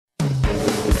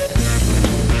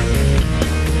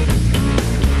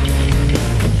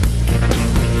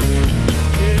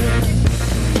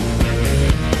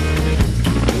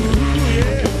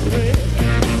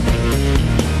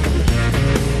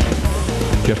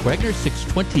Wagner,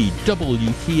 620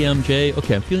 WTMJ.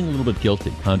 Okay, I'm feeling a little bit guilty.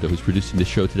 Hondo, who's producing this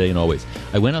show today and always.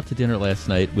 I went out to dinner last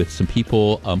night with some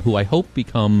people who I hope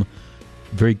become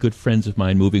very good friends of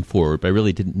mine moving forward, but I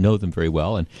really didn't know them very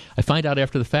well. And I find out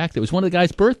after the fact that it was one of the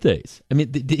guy's birthdays. I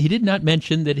mean, he did not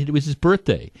mention that it was his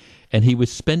birthday. And he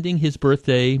was spending his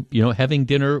birthday, having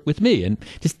dinner with me. And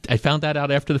I found that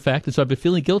out after the fact. And so I've been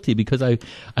feeling guilty because I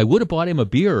would have bought him a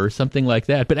beer or something like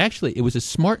that. But actually, it was a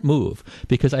smart move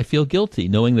because I feel guilty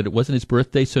knowing that it wasn't his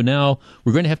birthday. So now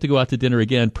we're going to have to go out to dinner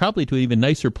again, probably to an even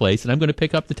nicer place. And I'm going to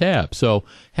pick up the tab. So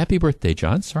happy birthday,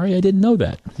 John. Sorry I didn't know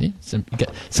that.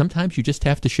 Sometimes you just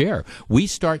have to share. We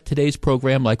start today's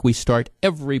program like we start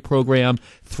every program.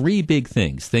 3 big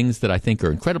things that I think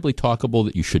are incredibly talkable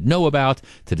that you should know about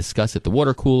to discuss at the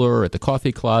water cooler, or at the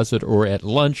coffee closet, or at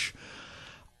lunch.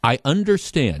 I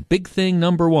understand. Big thing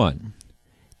number 1.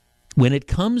 When it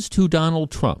comes to Donald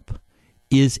Trump,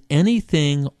 is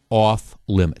anything off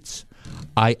limits?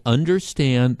 I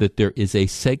understand that there is a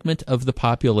segment of the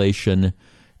population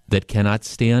that cannot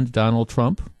stand Donald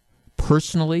Trump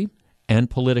personally and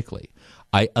politically.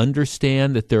 I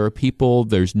understand that there are people,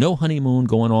 there's no honeymoon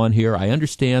going on here. I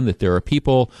understand that there are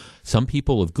people, some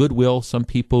people of goodwill, some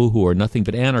people who are nothing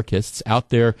but anarchists out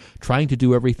there trying to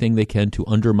do everything they can to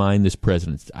undermine this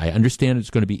president. I understand it's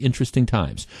going to be interesting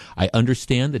times. I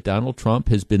understand that Donald Trump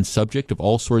has been subject of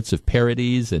all sorts of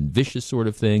parodies and vicious sort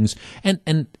of things,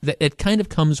 and it kind of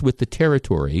comes with the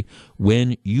territory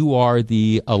when you are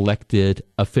the elected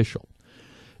official.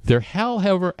 There,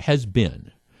 however, has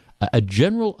been a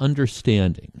general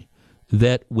understanding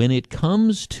that when it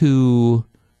comes to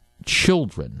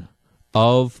children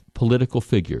of political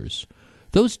figures,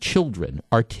 those children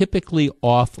are typically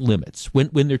off limits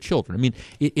when they're children. I mean,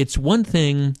 it's one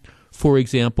thing, for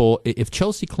example, if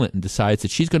Chelsea Clinton decides that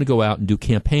she's going to go out and do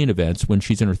campaign events when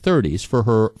she's in her 30s for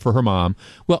her mom,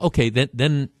 well, okay,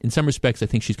 then in some respects I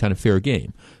think she's kind of fair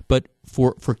game. But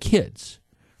for kids,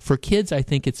 I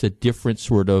think it's a different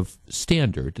sort of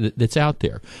standard that's out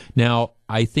there. Now,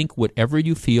 I think whatever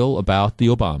you feel about the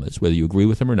Obamas, whether you agree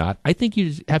with them or not, I think you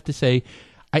just have to say,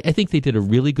 I think they did a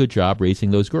really good job raising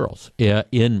those girls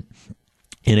in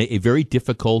a very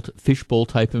difficult fishbowl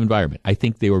type of environment. I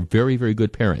think they were very, very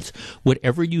good parents.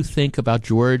 Whatever you think about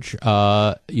George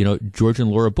and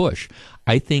Laura Bush,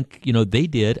 I think, they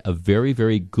did a very,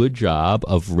 very good job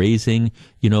of raising,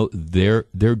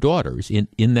 their daughters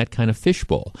in that kind of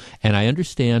fishbowl. And I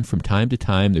understand from time to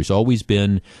time there's always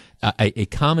been a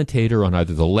commentator on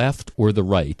either the left or the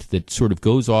right that sort of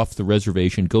goes off the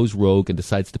reservation, goes rogue, and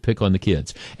decides to pick on the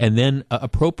kids, and then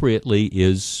appropriately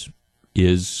is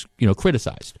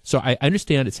criticized. So I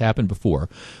understand it's happened before.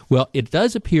 Well, it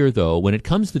does appear, though, when it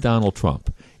comes to Donald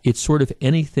Trump, it's sort of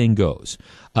anything goes.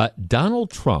 Donald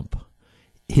Trump,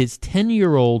 his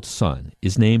 10-year-old son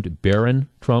is named Barron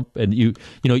Trump, and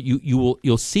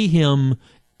you'll see him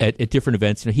at different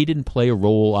events. He didn't play a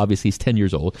role. Obviously, he's 10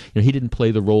 years old. He didn't play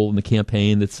the role in the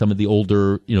campaign that some of the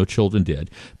older children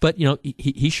did. But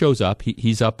he shows up.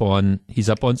 He's up on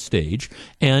stage,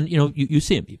 and you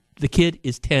see him. The kid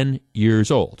is 10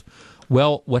 years old.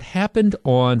 Well, what happened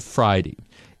on Friday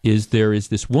is there is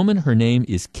this woman. Her name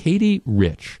is Katie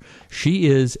Rich. She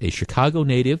is a Chicago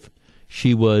native.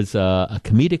 She was a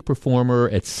comedic performer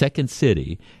at Second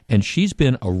City, and she's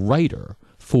been a writer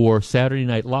for Saturday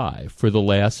Night Live for the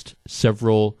last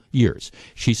several years.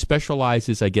 She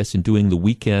specializes, I guess, in doing the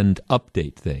weekend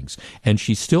update things, and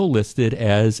she's still listed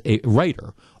as a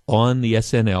writer on the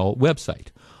SNL website.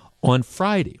 On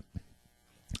Friday,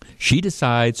 she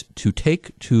decides to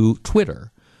take to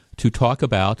Twitter to talk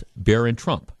about Barron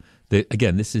Trump.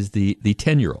 Again, this is the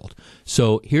 10-year-old.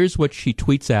 So here's what she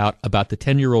tweets out about the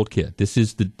 10-year-old kid. This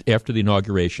is after the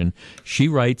inauguration. She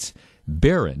writes,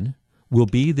 Barron will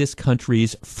be this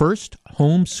country's first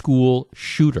homeschool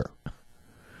shooter.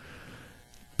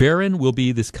 Barron will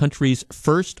be this country's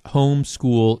first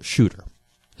homeschool shooter.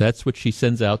 That's what she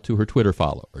sends out to her Twitter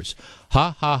followers.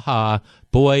 Ha, ha, ha.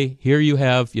 Boy, here you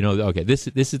have, okay, this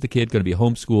is the kid going to be a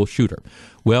homeschool shooter.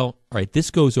 Well, all right,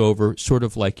 this goes over sort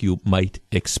of like you might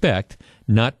expect,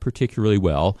 not particularly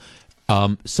well.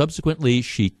 Subsequently,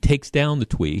 she takes down the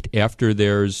tweet after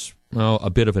there's a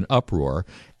bit of an uproar,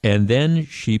 and then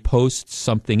she posts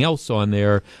something else on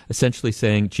there, essentially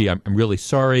saying, gee, I'm really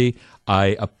sorry.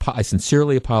 I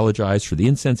sincerely apologize for the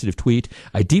insensitive tweet.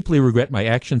 I deeply regret my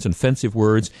actions and offensive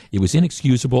words. It was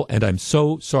inexcusable, and I'm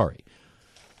so sorry.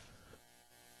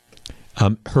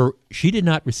 She did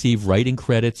not receive writing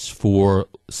credits for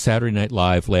Saturday Night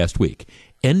Live last week.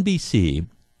 NBC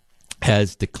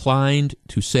has declined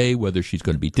to say whether she's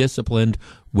going to be disciplined,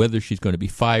 whether she's going to be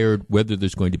fired, whether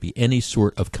there's going to be any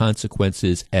sort of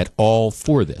consequences at all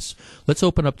for this. Let's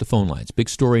open up the phone lines. Big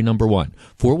story number one,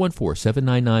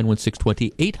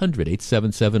 414-799-1620,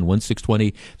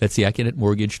 800-877-1620. That's the Accunet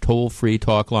Mortgage toll-free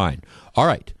talk line. All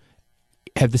right.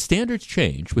 Have the standards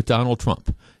changed with Donald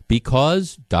Trump?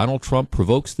 Because Donald Trump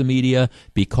provokes the media,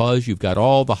 because you've got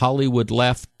all the Hollywood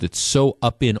left that's so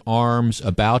up in arms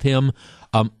about him,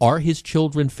 are his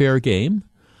children fair game?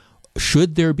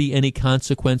 Should there be any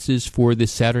consequences for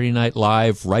this Saturday Night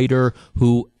Live writer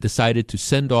who decided to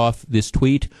send off this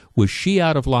tweet? Was she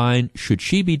out of line? Should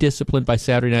she be disciplined by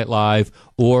Saturday Night Live?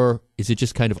 Or is it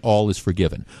just kind of all is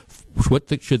forgiven? What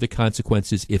should the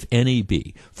consequences, if any,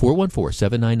 be?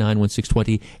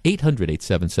 414-799-1620,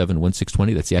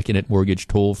 800-877-1620. That's the Accunet Mortgage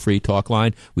toll-free talk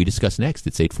line. We discuss next.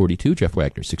 It's 842. Jeff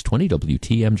Wagner, 620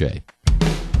 WTMJ.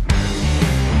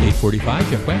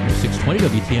 845, Jeff Wagner,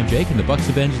 620 WTMJ. Can the Bucks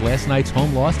avenge last night's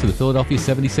home loss to the Philadelphia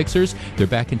 76ers? They're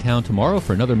back in town tomorrow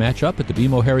for another matchup at the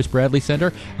BMO Harris Bradley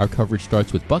Center. Our coverage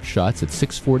starts with Buck Shots at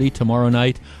 6:40 tomorrow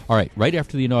night. All right, right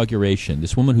after the inauguration,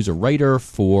 this woman who's a writer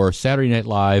for Saturday Night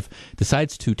Live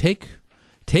decides to take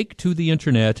to the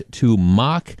internet to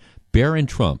mock Barron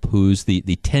Trump, who's the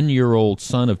 10-year-old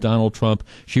son of Donald Trump.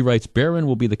 She writes, Barron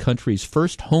will be the country's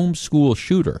first homeschool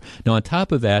shooter. Now, on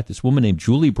top of that, this woman named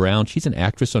Julie Brown, she's an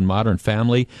actress on Modern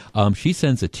Family. She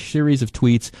sends a series of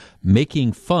tweets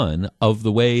making fun of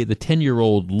the way the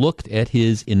 10-year-old looked at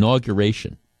his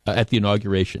inauguration,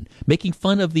 making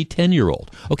fun of the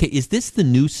 10-year-old. Okay, is this the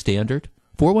new standard?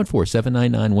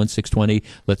 414-799-1620.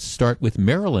 Let's start with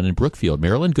Marilyn in Brookfield.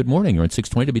 Marilyn, good morning. You're on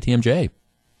 620 WTMJ.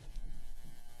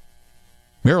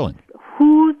 Marilyn.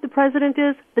 Who the president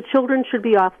is, the children should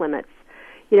be off limits.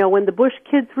 You know, when the Bush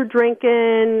kids were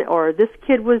drinking, or this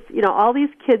kid was, all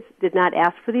these kids did not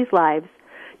ask for these lives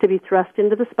to be thrust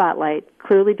into the spotlight.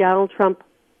 Clearly Donald Trump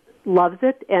loves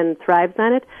it and thrives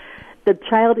on it. The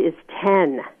child is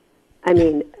 10. I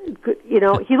mean, he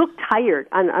looked tired.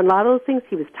 On a lot of those things,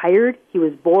 he was tired. He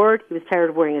was bored. He was tired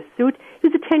of wearing a suit. He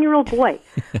was a 10-year-old boy.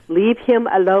 Leave him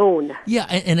alone. Yeah,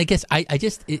 and I guess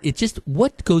it just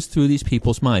what goes through these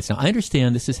people's minds. Now, I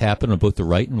understand this has happened on both the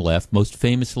right and left. Most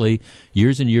famously,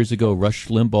 years and years ago, Rush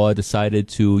Limbaugh decided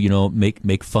to,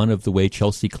 make fun of the way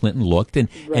Chelsea Clinton looked, and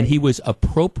he was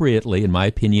appropriately, in my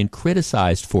opinion,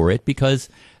 criticized for it because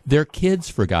they're kids,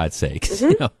 for God's sakes.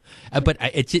 Mm-hmm. But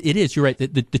it is. You're right.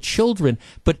 The children.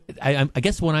 But I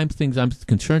guess one I'm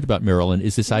concerned about, Marilyn,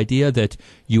 is this idea that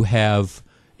you have.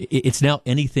 It's now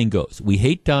anything goes. We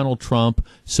hate Donald Trump,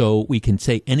 so we can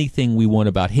say anything we want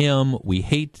about him. We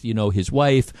hate, his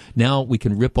wife. Now we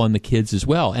can rip on the kids as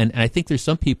well. And I think there's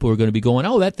some people who are going to be going,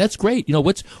 "Oh, that's great.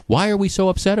 Why are we so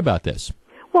upset about this?"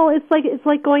 Well, it's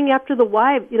like going after the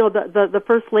wives, the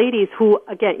first ladies who,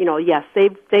 again, yes,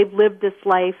 they've lived this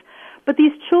life, but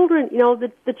these children,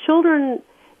 the children,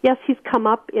 yes, he's come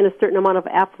up in a certain amount of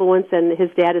affluence, and his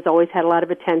dad has always had a lot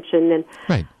of attention, and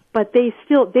right. But they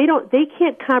can't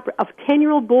a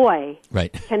 10-year-old boy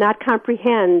cannot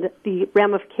comprehend the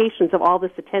ramifications of all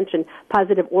this attention,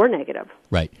 positive or negative.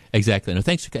 Right, exactly. No,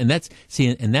 thanks. And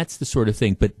that's the sort of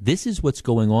thing. But this is what's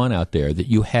going on out there, that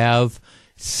you have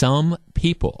some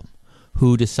people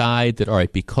who decide that, all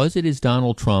right, because it is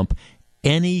Donald Trump,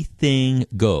 anything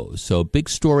goes. So big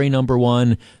story number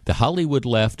one, the Hollywood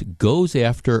left goes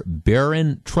after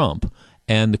Barron Trump.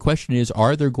 And the question is,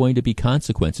 are there going to be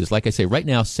consequences? Like I say, right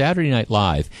now, Saturday Night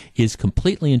Live is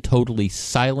completely and totally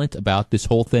silent about this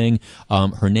whole thing.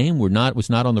 Her name was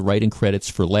not on the writing credits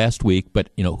for last week,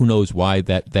 but who knows why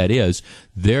that is.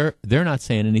 They're not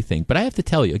saying anything. But I have to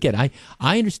tell you again,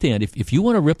 I understand if you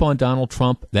want to rip on Donald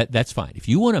Trump, that's fine. If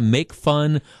you want to make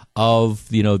fun of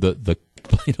the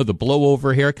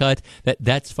blowover haircut,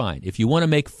 that's fine. If you want to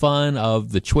make fun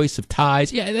of the choice of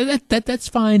ties, yeah, that's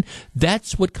fine.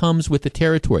 That's what comes with the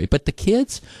territory. But the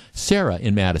kids, Sarah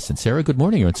in Madison. Sarah, good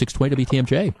morning. You're on 620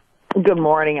 WTMJ. Good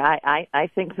morning. I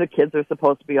think the kids are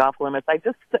supposed to be off limits. I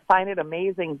just find it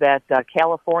amazing that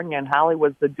California and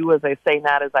Hollywood's the do as I say,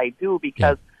 not as I do,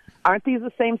 because aren't these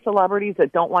the same celebrities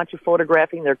that don't want you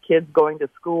photographing their kids going to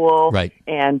school? Right.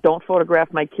 And don't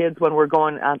photograph my kids when we're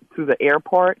going through the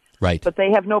airport? Right. But they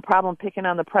have no problem picking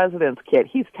on the president's kid.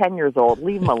 He's 10 years old.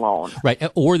 Leave him alone. Right.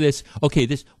 Or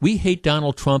we hate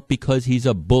Donald Trump because he's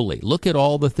a bully. Look at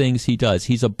all the things he does.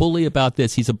 He's a bully about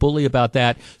this. He's a bully about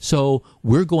that. So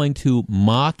we're going to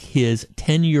mock his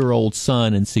 10-year-old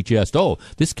son and suggest,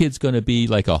 this kid's going to be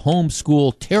like a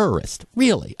homeschool terrorist.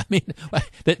 Really? I mean,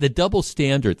 the double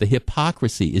standard, the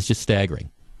hypocrisy is just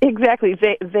staggering. Exactly.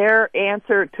 Their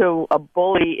answer to a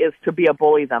bully is to be a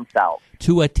bully themselves.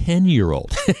 To a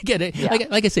 10-year-old. Get it? Yeah.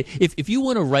 Like I say, if you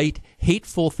want to write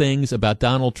hateful things about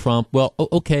Donald Trump, well,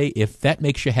 okay, if that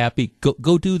makes you happy,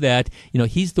 go do that. You know,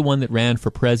 he's the one that ran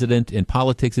for president, and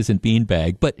politics isn't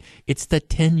beanbag, but it's the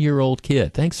 10-year-old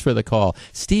kid. Thanks for the call.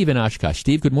 Steve in Oshkosh.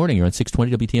 Steve, good morning. You're on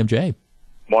 620 WTMJ.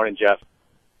 Morning, Jeff.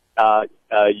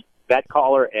 That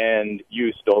caller and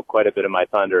you stole quite a bit of my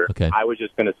thunder. Okay. I was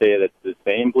just going to say that the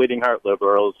same bleeding heart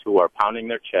liberals who are pounding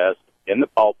their chest in the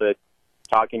pulpit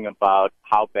talking about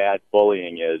how bad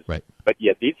bullying is, right, but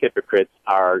yet these hypocrites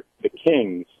are the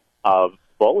kings of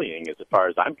bullying as far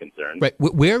as I'm concerned. Right.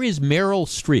 Where is Meryl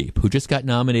Streep, who just got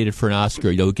nominated for an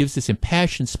Oscar, who gives this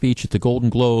impassioned speech at the Golden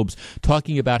Globes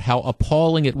talking about how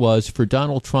appalling it was for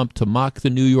Donald Trump to mock the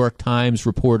New York Times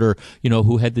reporter,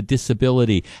 who had the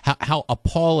disability, how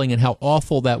appalling and how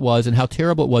awful that was and how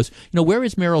terrible it was. Where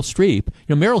is Meryl Streep?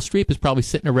 Meryl Streep is probably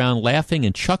sitting around laughing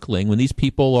and chuckling when these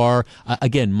people are,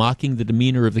 again, mocking the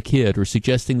demeanor of the kid or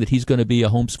suggesting that he's going to be a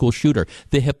homeschool shooter.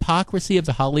 The hypocrisy of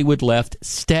the Hollywood left,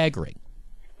 staggering.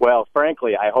 Well,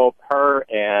 frankly, I hope her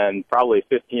and probably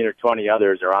 15 or 20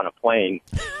 others are on a plane,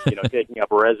 taking up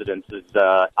residences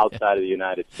outside of the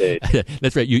United States.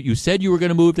 That's right. You said you were going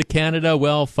to move to Canada.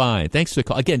 Well, fine. Thanks for the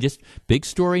call. Again, just big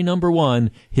story number one,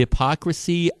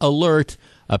 hypocrisy alert.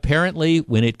 Apparently,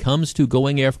 when it comes to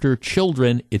going after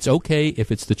children, it's okay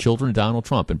if it's the children of Donald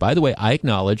Trump. And by the way, I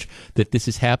acknowledge that this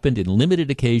has happened in limited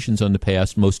occasions on the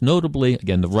past, most notably,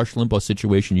 again, the Rush Limbaugh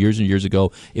situation years and years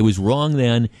ago. It was wrong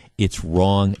then. It's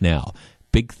wrong now.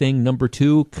 Big thing number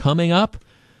two coming up,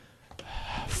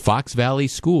 Fox Valley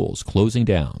schools closing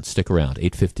down. Stick around,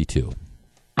 8:52.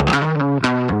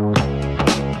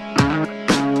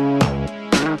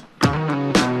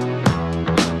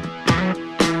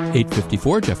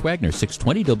 8:54, Jeff Wagner,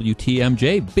 620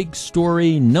 WTMJ. Big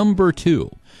story number two.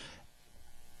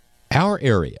 Our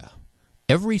area,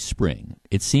 every spring,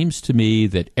 it seems to me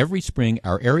that every spring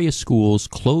our area schools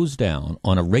close down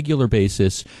on a regular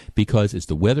basis because as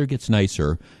the weather gets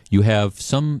nicer, you have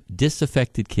some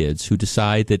disaffected kids who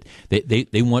decide that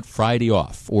they want Friday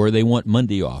off, or they want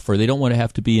Monday off, or they don't want to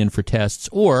have to be in for tests,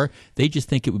 or they just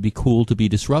think it would be cool to be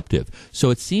disruptive. So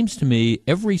it seems to me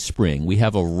every spring we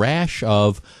have a rash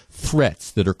of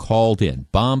threats that are called in,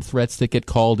 bomb threats that get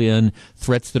called in,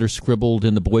 threats that are scribbled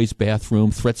in the boys'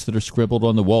 bathroom, threats that are scribbled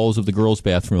on the walls of the girls'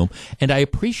 bathroom. And I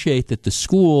appreciate that the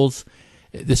schools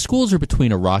are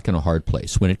between a rock and a hard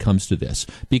place when it comes to this,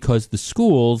 because the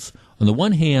schools, on the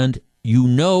one hand,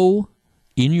 in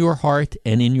your heart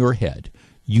and in your head,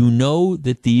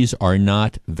 that these are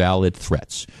not valid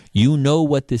threats. You know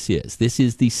what this is. This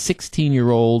is the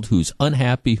 16-year-old who's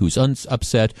unhappy, who's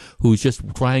upset, who's just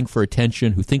trying for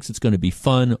attention, who thinks it's going to be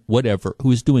fun, whatever,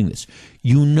 who is doing this.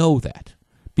 You know that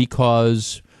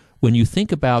because when you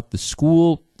think about the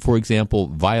school, for example,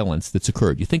 violence that's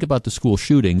occurred, you think about the school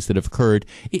shootings that have occurred,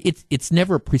 it's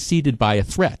never preceded by a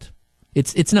threat.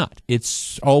 It's not.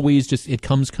 It's always just, it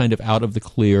comes kind of out of the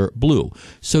clear blue.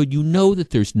 So you know that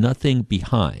there's nothing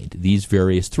behind these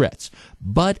various threats.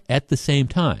 But at the same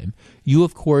time, you,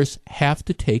 of course, have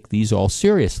to take these all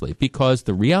seriously, because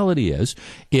the reality is,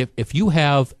 if you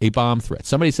have a bomb threat,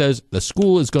 somebody says the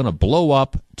school is going to blow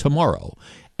up tomorrow,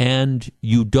 and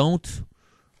you don't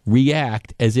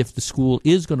react as if the school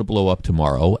is going to blow up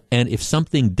tomorrow, and if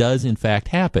something does in fact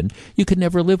happen, you could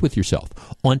never live with yourself.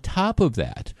 On top of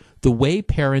that, the way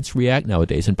parents react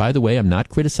nowadays, and by the way, I'm not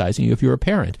criticizing you if you're a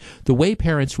parent, the way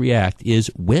parents react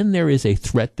is when there is a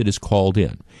threat that is called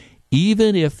in,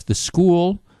 even if the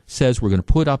school says we're going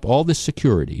to put up all this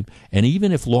security, and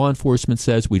even if law enforcement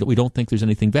says we don't think there's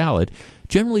anything valid,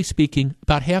 generally speaking,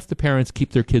 about half the parents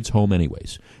keep their kids home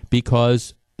anyways,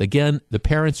 because, again, the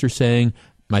parents are saying,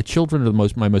 my children are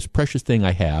my most precious thing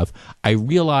I have. I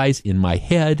realize in my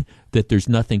head that there's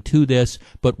nothing to this,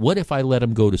 but what if I let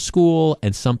them go to school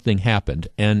and something happened?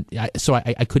 And so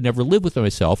I could never live with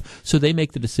myself, so they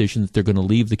make the decision that they're going to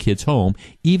leave the kids home,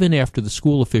 even after the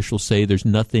school officials say there's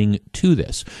nothing to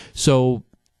this. So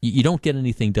you don't get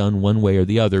anything done one way or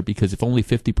the other, because if only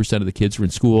 50% of the kids are in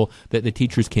school, that the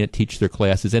teachers can't teach their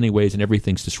classes anyways, and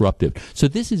everything's disruptive. So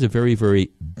this is a very,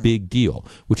 very big deal,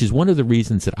 which is one of the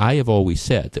reasons that I have always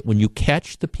said that when you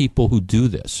catch the people who do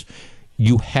this,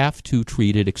 you have to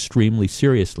treat it extremely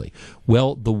seriously.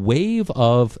 Well, the wave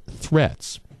of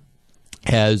threats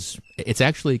it's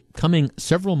actually coming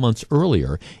several months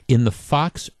earlier in the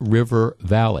Fox River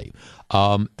Valley.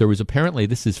 There was apparently,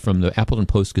 this is from the Appleton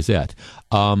Post-Gazette,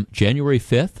 January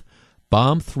 5th,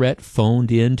 bomb threat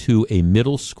phoned into a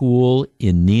middle school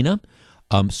in Neenah.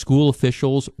 School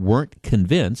officials weren't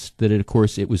convinced that, of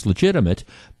course, it was legitimate,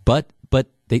 but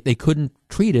they couldn't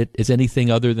treat it as anything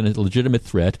other than a legitimate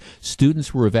threat.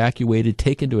 Students were evacuated,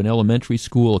 taken to an elementary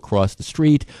school across the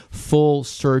street, full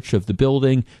search of the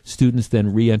building. Students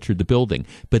then re-entered the building.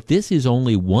 But this is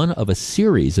only one of a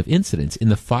series of incidents in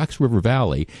the Fox River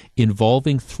Valley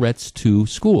involving threats to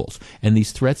schools. And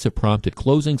these threats have prompted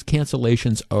closings,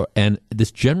 cancellations, and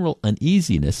this general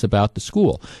uneasiness about the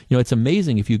school. It's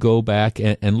amazing if you go back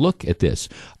and look at this.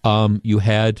 You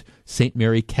had St.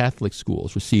 Mary Catholic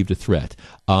schools received a threat.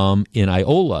 In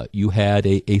Iola, you had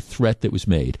a threat that was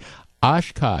made.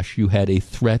 Oshkosh, you had a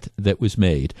threat that was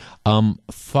made.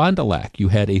 Fond du Lac, you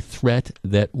had a threat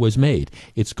that was made.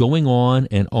 It's going on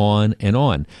and on and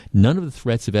on. None of the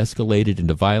threats have escalated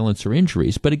into violence or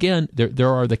injuries, but again, there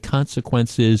are the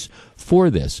consequences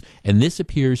for this, and this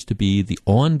appears to be the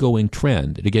ongoing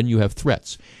trend. And again, you have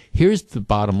threats. Here's the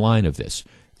bottom line of this.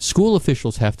 School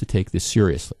officials have to take this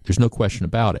seriously. There's no question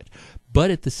about it.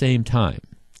 But at the same time,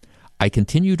 I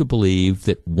continue to believe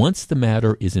that once the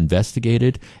matter is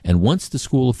investigated and once the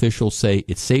school officials say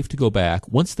it's safe to go back,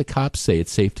 once the cops say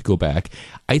it's safe to go back,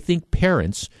 I think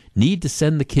parents need to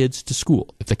send the kids to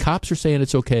school. If the cops are saying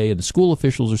it's okay and the school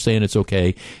officials are saying it's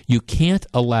okay, you can't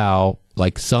allow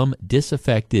like some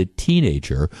disaffected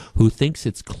teenager who thinks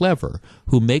it's clever,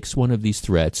 who makes one of these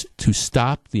threats, to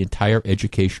stop the entire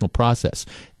educational process.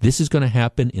 This is going to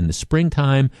happen in the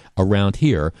springtime around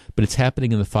here, but it's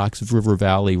happening in the Fox River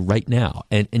Valley right now.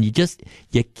 And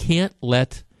you can't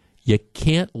let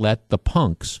the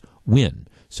punks win.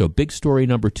 So big story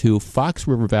number 2, Fox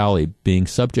River Valley being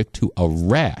subject to a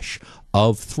rash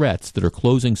of threats that are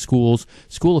closing schools.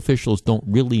 School officials don't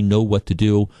really know what to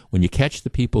do. When you catch the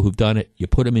people who've done it, you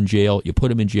put them in jail. You put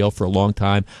them in jail for a long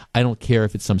time. I don't care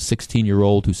if it's some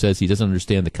 16-year-old who says he doesn't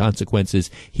understand the consequences.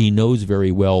 He knows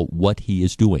very well what he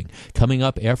is doing. Coming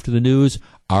up after the news,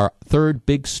 our third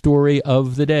big story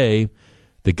of the day,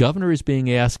 the governor is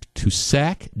being asked to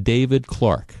sack David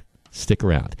Clark. Stick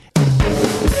around.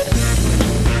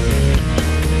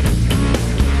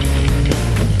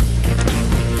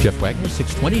 Jeff Wagner,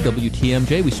 620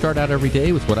 WTMJ. We start out every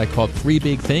day with what I call 3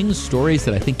 big things, stories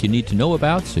that I think you need to know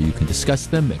about so you can discuss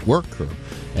them at work or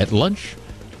at lunch.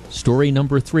 Story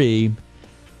number 3,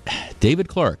 David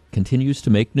Clark continues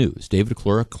to make news. David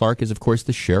Clark is, of course,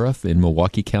 the sheriff in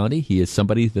Milwaukee County. He is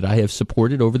somebody that I have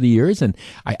supported over the years, and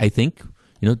I think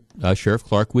Sheriff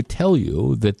Clark would tell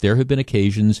you that there have been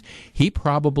occasions he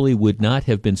probably would not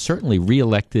have been certainly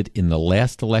reelected in the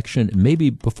last election,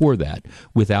 maybe before that,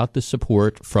 without the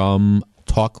support from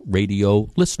talk radio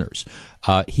listeners.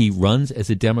 He runs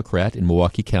as a Democrat in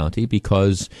Milwaukee County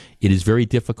because it is very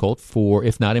difficult for,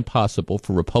 if not impossible,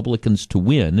 for Republicans to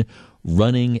win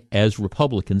running as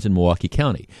Republicans in Milwaukee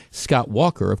County. Scott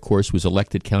Walker, of course, was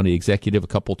elected county executive a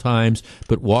couple times,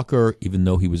 but Walker, even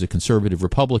though he was a conservative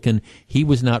Republican, he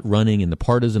was not running in the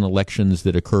partisan elections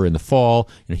that occur in the fall,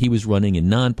 and he was running in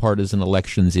nonpartisan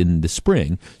elections in the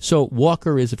spring. So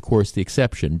Walker is, of course, the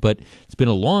exception, but it's been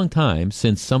a long time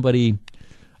since somebody...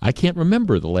 I can't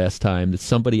remember the last time that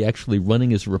somebody actually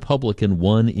running as a Republican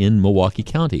won in Milwaukee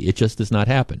County. It just does not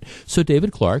happen. So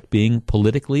David Clark, being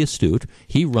politically astute,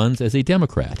 he runs as a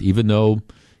Democrat, even though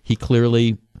he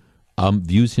clearly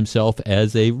views himself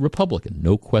as a Republican.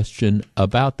 No question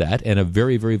about that, and a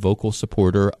very, very vocal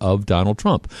supporter of Donald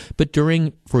Trump. But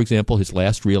during, for example, his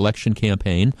last re-election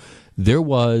campaign, there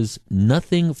was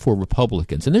nothing for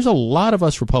Republicans. And there's a lot of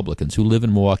us Republicans who live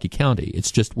in Milwaukee County. It's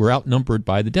just we're outnumbered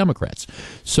by the Democrats.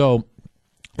 So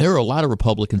there are a lot of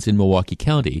Republicans in Milwaukee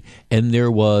County, and there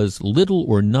was little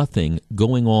or nothing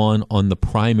going on the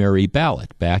primary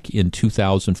ballot back in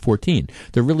 2014.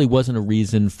 There really wasn't a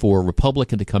reason for a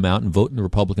Republican to come out and vote in the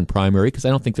Republican primary because I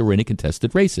don't think there were any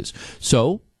contested races.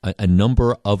 So a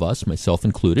number of us, myself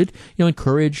included,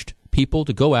 encouraged people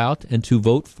to go out and to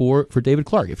vote for David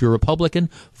Clark. If you're a Republican,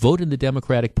 vote in the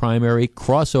Democratic primary,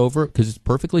 cross over, because it's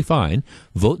perfectly fine,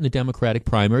 vote in the Democratic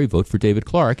primary, vote for David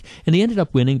Clark, and he ended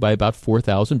up winning by about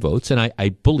 4,000 votes, and I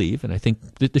believe, and I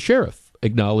think that the sheriff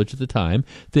acknowledged at the time,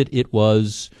 that it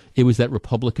was that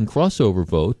Republican crossover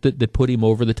vote that put him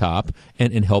over the top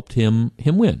and helped him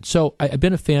win. So I've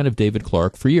been a fan of David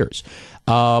Clark for years.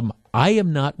 I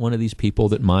am not one of these people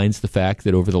that minds the fact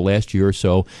that over the last year or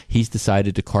so, he's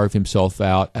decided to carve himself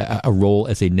out a role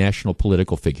as a national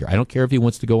political figure. I don't care if he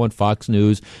wants to go on Fox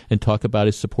News and talk about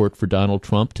his support for Donald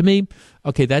Trump. To me,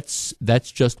 okay, that's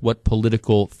just what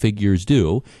political figures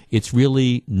do. It's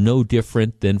really no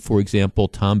different than, for example,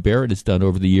 Tom Barrett has done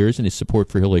over the years in his support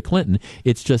for Hillary Clinton.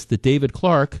 It's just that David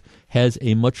Clark has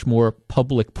a much more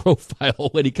public profile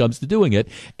when he comes to doing it,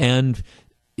 and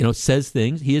says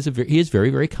things. He is very,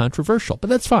 very controversial,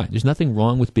 but that's fine. There's nothing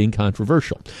wrong with being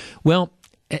controversial. Well,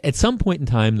 At some point in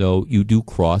time, though, you do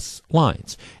cross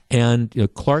lines. And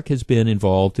Clark has been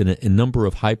involved in a number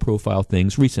of high-profile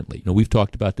things recently. We've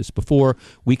talked about this before.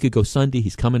 Week ago Sunday,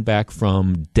 he's coming back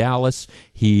from Dallas.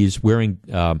 He's wearing,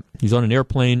 he's on an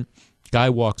airplane. Guy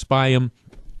walks by him,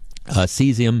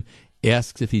 sees him,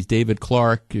 asks if he's David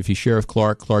Clark, if he's Sheriff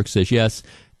Clark. Clark says yes.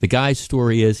 The guy's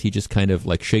story is he just kind of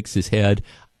like shakes his head.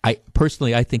 I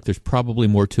think there's probably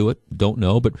more to it. Don't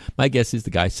know, but my guess is the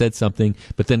guy said something.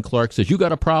 But then Clark says, "You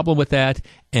got a problem with that?"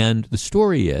 And the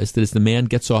story is that as the man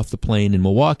gets off the plane in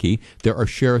Milwaukee, there are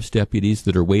sheriff's deputies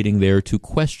that are waiting there to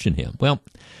question him. Well,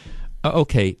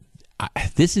 okay.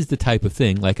 This is the type of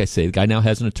thing, like I say, the guy now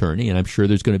has an attorney, and I'm sure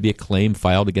there's going to be a claim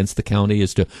filed against the county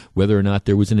as to whether or not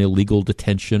there was an illegal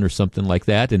detention or something like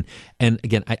that. And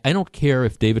again, I don't care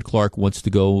if David Clark wants to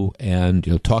go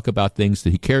and talk about things that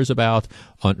he cares about,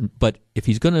 but if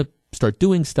he's going to start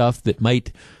doing stuff that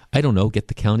might, I don't know, get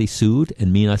the county sued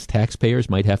and mean us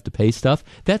taxpayers might have to pay stuff,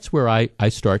 that's where I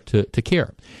start to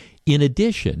care. In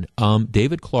addition,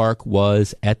 David Clark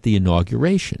was at the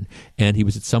inauguration, and he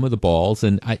was at some of the balls,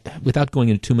 and without going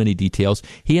into too many details,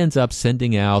 he ends up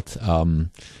sending out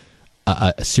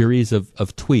a series of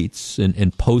tweets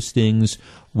and postings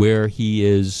where he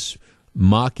is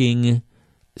mocking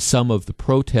some of the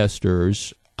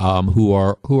protesters who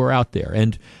are out there.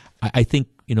 And I think,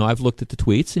 I've looked at the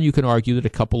tweets, and you can argue that a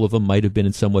couple of them might have been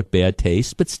in somewhat bad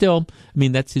taste, but still, I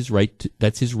mean, that's his right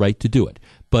to do it.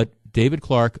 But David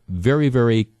Clark, very,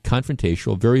 very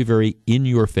confrontational, very, very in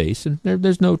your face, and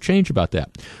there's no change about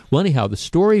that. Well, anyhow, the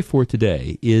story for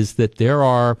today is that there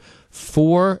are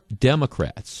 4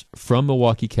 Democrats from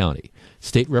Milwaukee County: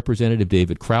 State Representative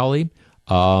David Crowley,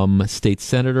 State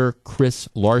Senator Chris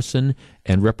Larson,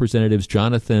 and Representatives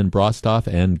Jonathan Brostoff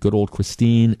and good old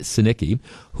Christine Sinicki,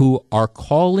 who are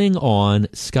calling on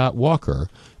Scott Walker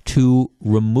to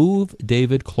remove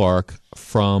David Clark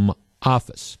from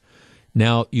office.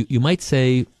 Now, you might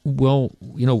say, well,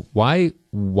 why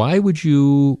would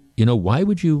you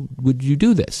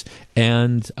do this?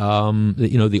 And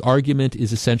the argument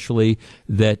is essentially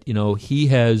that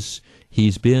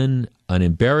he's been an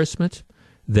embarrassment,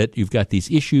 that you've got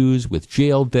these issues with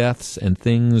jail deaths and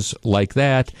things like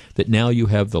that, that now you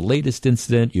have the latest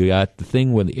incident, you got the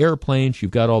thing with the airplanes,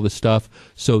 you've got all this stuff.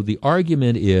 So the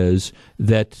argument is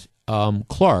that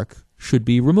Clark should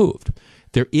be removed.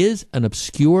 There is an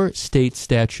obscure state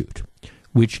statute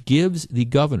which gives the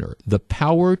governor the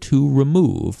power to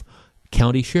remove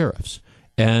county sheriffs.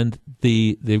 And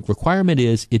the requirement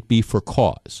is it be for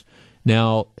cause.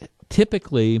 Now,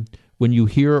 typically, when you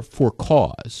hear for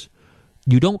cause,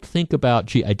 you don't think about,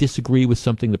 gee, I disagree with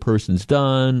something the person's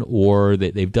done, or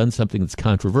they've done something that's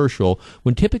controversial.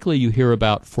 When typically you hear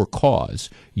about for cause,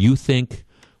 you think,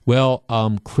 well,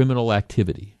 criminal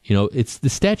activity. It's the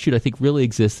statute, I think, really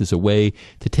exists as a way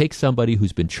to take somebody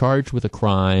who's been charged with a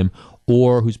crime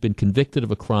or who's been convicted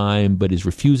of a crime but is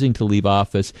refusing to leave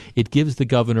office. It gives the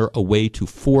governor a way to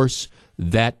force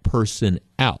that person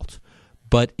out.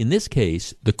 But in this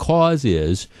case, the cause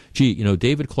is,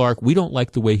 David Clark, we don't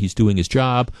like the way he's doing his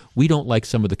job. We don't like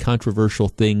some of the controversial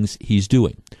things he's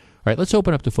doing. All right, let's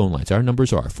open up the phone lines. Our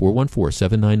numbers are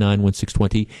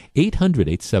 414-799-1620,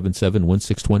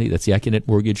 800-877-1620. That's the Accunet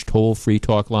Mortgage toll-free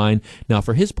talk line. Now,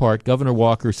 for his part, Governor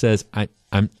Walker says,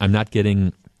 I'm not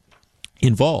getting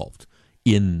involved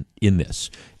in this.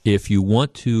 If you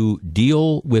want to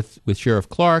deal with Sheriff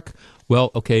Clark, well,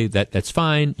 okay, that's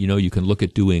fine. You can look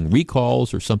at doing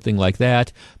recalls or something like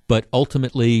that. But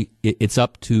ultimately, it's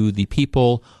up to the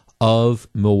people of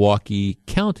Milwaukee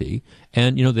County,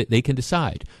 and they can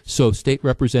decide. So state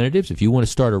representatives, if you want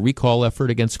to start a recall effort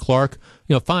against Clark,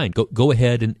 fine, go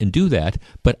ahead and do that,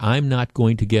 but I'm not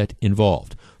going to get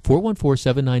involved.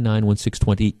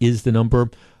 414-799-1620 is the number.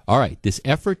 All right, this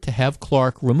effort to have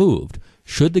Clark removed,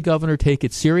 should the governor take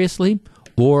it seriously,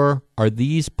 or are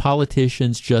these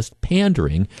politicians just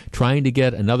pandering, trying to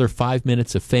get another 5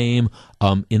 minutes of fame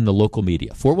in the local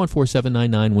media?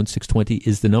 414-799-1620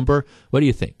 is the number. What do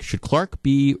you think? Should Clark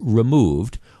be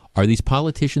removed? Are these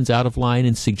politicians out of line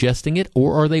in suggesting it,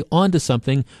 or are they on to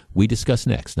something? We discuss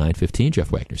next. 9:15,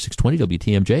 Jeff Wagner, 620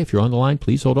 WTMJ. If you're on the line,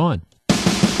 please hold on.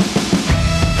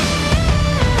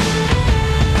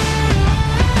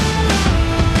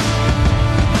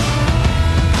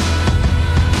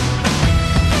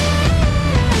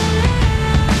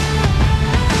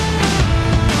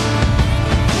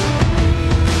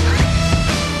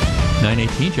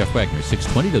 9:18, Jeff Wagner,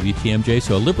 620 WTMJ.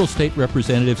 So a liberal state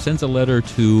representative sends a letter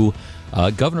to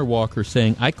Governor Walker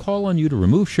saying, I call on you to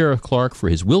remove Sheriff Clark for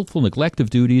his willful neglect of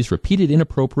duties, repeated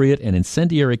inappropriate and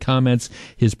incendiary comments,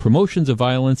 his promotions of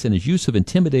violence, and his use of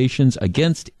intimidations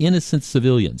against innocent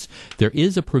civilians. There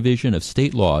is a provision of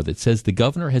state law that says the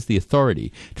governor has the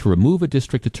authority to remove a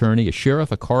district attorney, a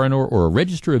sheriff, a coroner, or a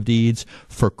register of deeds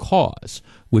for cause,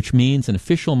 which means an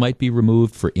official might be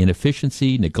removed for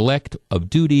inefficiency, neglect of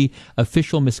duty,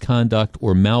 official misconduct,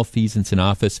 or malfeasance in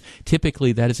office.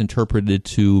 Typically, that is interpreted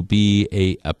to be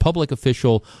a public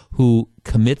official who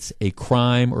commits a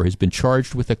crime or has been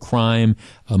charged with a crime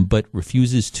but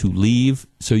refuses to leave.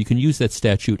 So you can use that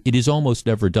statute. It is almost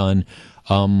never done.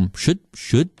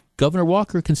 Should Governor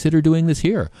Walker consider doing this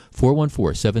here?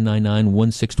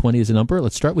 414-799-1620 is the number.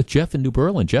 Let's start with Jeff in New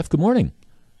Berlin. Jeff, good morning.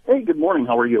 Hey, good morning.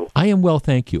 How are you? I am well,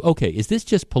 thank you. Okay, is this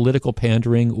just political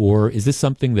pandering, or is this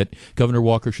something that Governor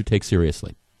Walker should take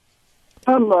seriously?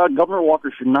 Governor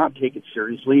Walker should not take it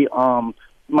seriously. I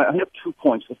have 2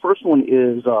 points. The first one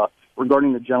is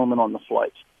regarding the gentleman on the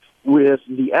flight. With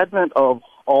the advent of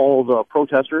all the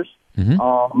protesters,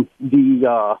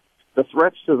 the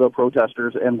threats to the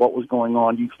protesters and what was going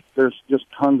on, there's just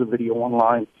tons of video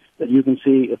online that you can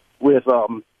see with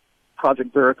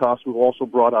Project Veritas, who also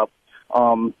brought up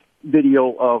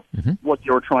video of what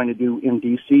they were trying to do in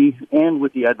D.C., and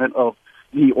with the advent of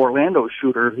the Orlando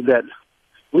shooter that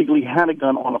legally had a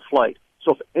gun on a flight.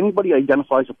 So if anybody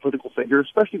identifies a political figure,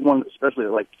 especially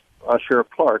like Sheriff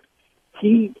Clark,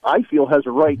 I feel, has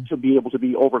a right to be able to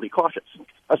be overly cautious,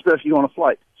 especially on a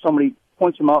flight. Somebody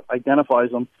points him out,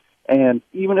 identifies him, and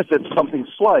even if it's something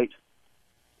slight,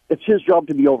 it's his job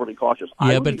to be overly cautious.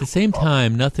 Yeah, but at the same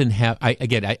time, nothing happened.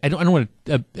 I don't want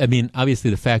to. I mean,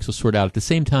 obviously the facts will sort out. At the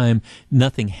same time,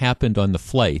 nothing happened on the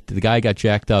flight. The guy got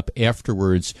jacked up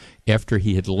afterwards, after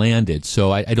he had landed.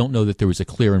 So I don't know that there was a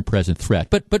clear and present threat.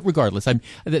 But regardless,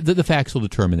 the facts will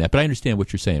determine that. But I understand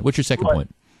what you're saying. What's your second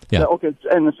point? Yeah. Okay.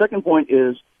 And the second point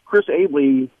is Chris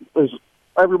Abley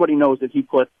everybody knows that he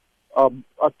put a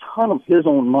ton of his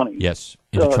own money. Yes,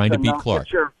 into trying to beat Clark.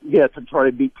 To try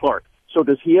to beat Clark. So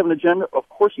does he have an agenda? Of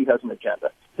course he has an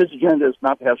agenda. His agenda is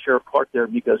not to have Sheriff Clark there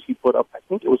because he put up, I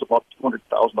think it was about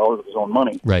 $200,000 of his own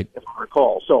money, right? If I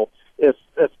recall. So if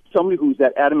somebody who's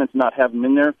that adamant to not have him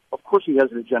in there, of course he has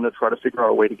an agenda to try to figure out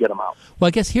a way to get him out. Well,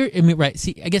 I guess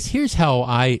here's how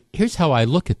I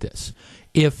look at this.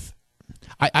 If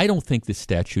I don't think this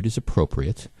statute is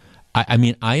appropriate. I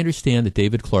mean, I understand that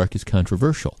David Clark is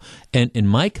controversial, and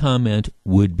my comment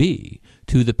would be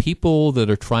to the people that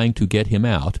are trying to get him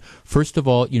out. First of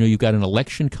all, you've got an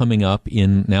election coming up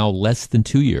in now less than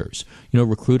 2 years.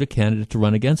 Recruit a candidate to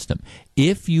run against him.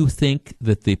 If you think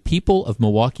that the people of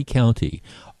Milwaukee County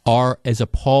are as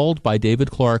appalled by David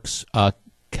Clark's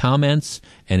comments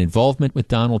and involvement with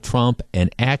Donald Trump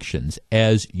and actions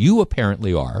as you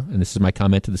apparently are, and this is my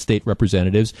comment to the state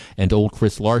representatives and old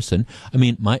Chris Larson, I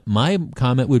mean, my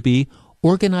comment would be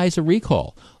organize a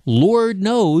recall. Lord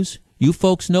knows you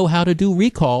folks know how to do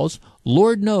recalls.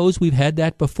 Lord knows we've had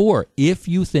that before. If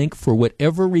you think for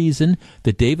whatever reason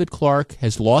that David Clark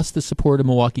has lost the support of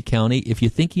Milwaukee County, if you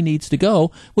think he needs to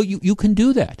go, well, you can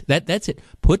do that. That's it.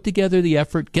 Put together the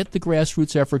effort, get the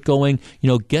grassroots effort going,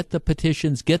 get the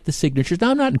petitions, get the signatures. Now,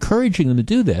 I'm not encouraging them to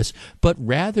do this, but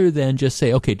rather than just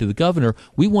say, okay, to the governor,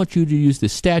 we want you to use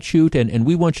this statute and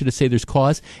we want you to say there's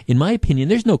cause. In my opinion,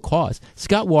 there's no cause.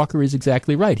 Scott Walker is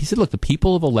exactly right. He said, look, the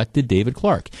people have elected David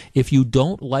Clark. If you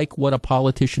don't like what a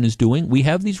politician is doing, we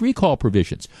have these recall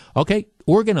provisions. Okay,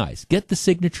 organize, get the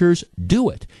signatures, do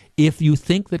it. If you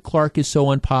think that Clark is so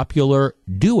unpopular,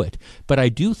 do it. But I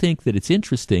do think that it's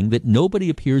interesting that nobody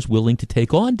appears willing to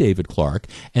take on David Clark,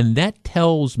 and that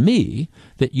tells me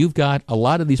that you've got a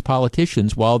lot of these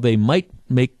politicians, while they might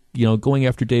make going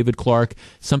after David Clark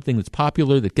something that's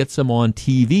popular, that gets them on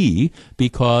TV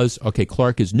because, okay,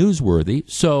 Clark is newsworthy,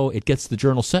 so it gets the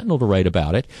Journal-Sentinel to write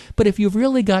about it. But if you've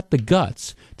really got the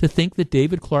guts to think that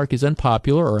David Clark is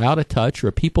unpopular or out of touch,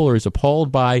 or people are as appalled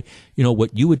by,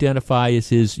 what you identify as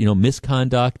his,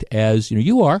 misconduct as,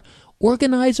 you are,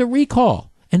 organize a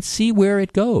recall and see where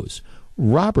it goes.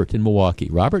 Robert in Milwaukee.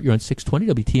 Robert, you're on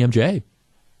 620 WTMJ.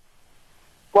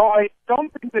 Well, I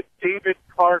don't think that David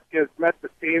Clark has met the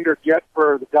standard yet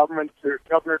for the governor to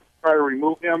try to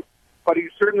remove him, but he's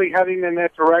certainly heading in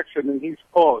that direction, and he's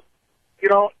close.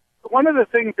 One of the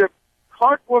things that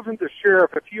Clark wasn't a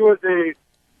sheriff, if he was a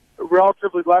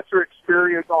relatively lesser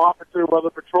experienced officer, whether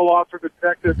patrol officer,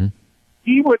 detective,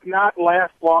 he would not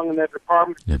last long in that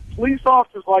department. Yeah. Police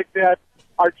officers like that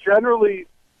are generally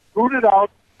booted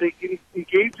out, they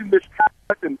engage in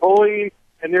misconduct and bullying,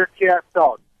 and they're cast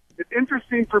out. It's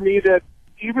interesting for me that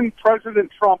even President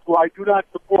Trump, who I do not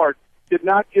support, did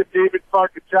not give David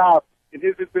Clark a job in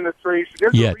his administration.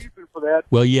 There's a reason for that.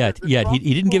 Well, he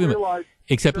didn't give him.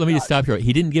 Except, let me just stop here.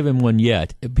 He didn't give him one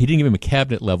yet. He didn't give him a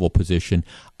cabinet level position.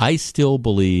 I still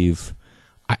believe.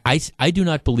 I do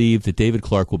not believe that David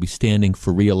Clark will be standing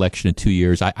for re-election in 2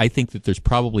 years. I think that there's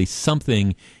probably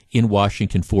something in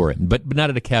Washington for it, but not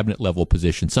at a cabinet level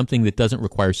position, something that doesn't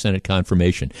require Senate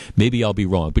confirmation. Maybe I'll be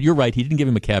wrong, but you're right. He didn't give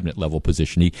him a cabinet level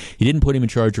position. He didn't put him in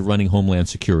charge of running Homeland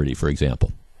Security, for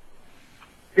example.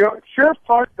 You know, Sheriff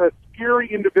Clark's a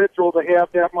scary individual to have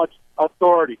that much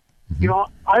authority. Mm-hmm. You know,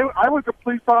 I was a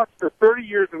police officer 30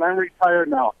 years, and I'm retired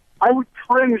now. I would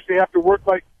cringe to have to work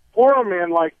for a man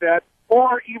like that,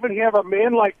 or even have a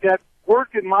man like that work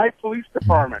in my police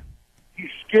department. He's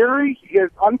scary. He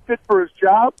is unfit for his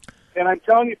job. And I'm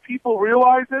telling you, people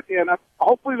realize it, and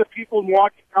hopefully the people in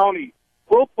Milwaukee County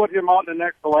will put him out in the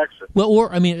next election. Well,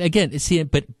 or I mean, again, see,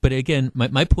 but again,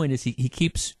 my point is he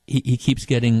keeps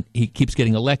getting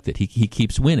elected. He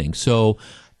keeps winning. So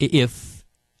if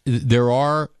there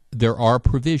are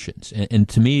provisions, and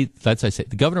to me, that's I say,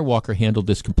 the Governor Walker handled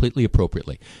this completely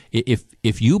appropriately.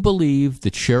 If you believe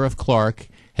that Sheriff Clark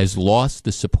has lost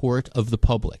the support of the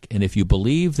public, and if you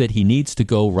believe that he needs to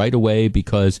go right away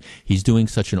because he's doing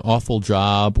such an awful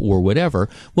job or whatever,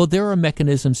 well, there are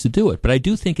mechanisms to do it. But I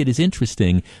do think it is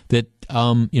interesting that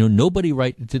nobody,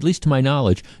 at least to my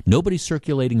knowledge, nobody's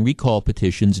circulating recall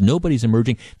petitions, nobody's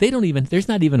emerging. There's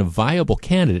not even a viable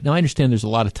candidate. Now, I understand there's a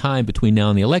lot of time between now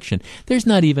and the election. There's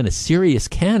not even a serious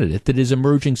candidate that is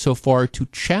emerging so far to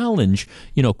challenge,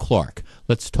 Clark.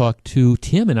 Let's talk to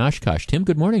Tim in Oshkosh. Tim,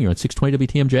 good morning. You're on 620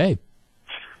 WTMJ.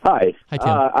 Hi. Hi,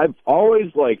 Tim. I've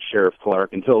always liked Sheriff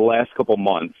Clark until the last couple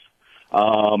months.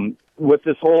 With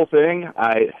this whole thing,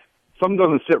 something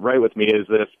doesn't sit right with me is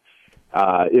this.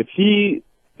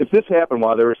 If this happened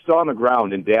while they were still on the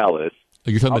ground in Dallas,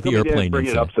 you're talking about the airplane bring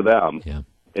it up to them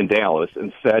in Dallas.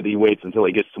 Instead, he waits until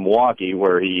he gets to Milwaukee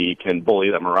where he can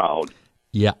bully them around.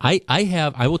 Yeah,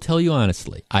 I will tell you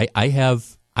honestly, I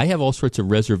have all sorts of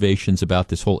reservations about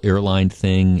this whole airline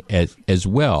thing as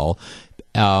well,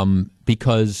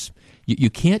 because you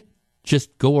can't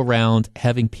just go around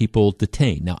having people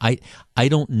detained. Now, I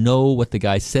don't know what the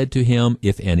guy said to him,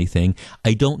 if anything.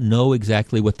 I don't know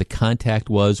exactly what the contact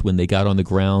was when they got on the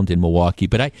ground in Milwaukee.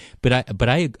 But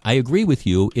I agree with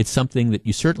you. It's something that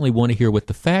you certainly want to hear what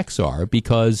the facts are,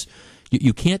 because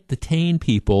you can't detain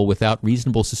people without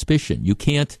reasonable suspicion. You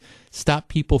can't stop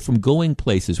people from going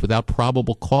places without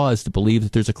probable cause to believe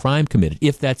that there's a crime committed,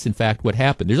 if that's in fact what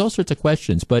happened. There's all sorts of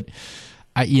questions, but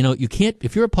you can't,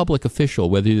 if you're a public official,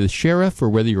 whether you're the sheriff or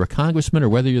whether you're a congressman or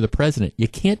whether you're the president, you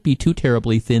can't be too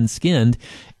terribly thin-skinned,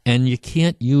 and you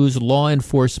can't use law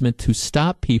enforcement to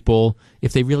stop people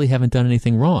if they really haven't done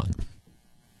anything wrong.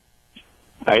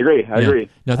 I agree. I agree.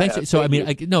 No, thanks. So, I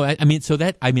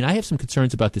have some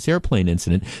concerns about this airplane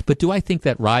incident, but do I think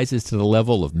that rises to the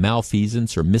level of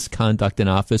malfeasance or misconduct in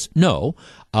office? No.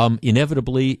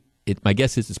 Inevitably, my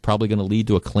guess is it's probably going to lead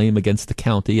to a claim against the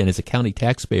county, and as a county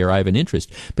taxpayer, I have an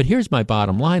interest. But here's my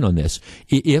bottom line on this.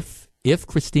 If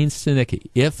Christine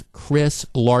Sinicki, if Chris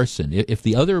Larson, if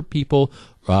the other people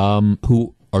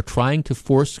who are trying to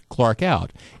force Clark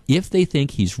out, if they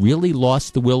think he's really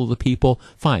lost the will of the people,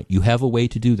 fine, you have a way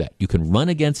to do that. You can run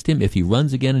against him if he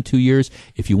runs again in 2 years.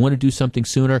 If you want to do something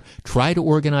sooner, try to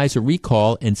organize a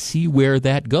recall and see where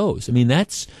that goes. I mean,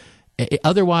 that's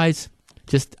otherwise,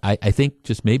 I think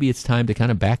just maybe it's time to kind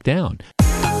of back down.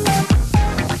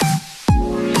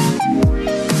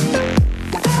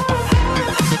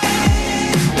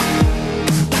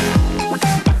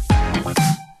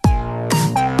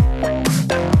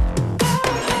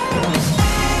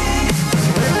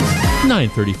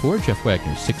 9:34, Jeff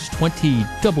Wagner, 620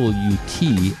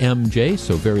 WTMJ.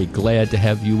 So very glad to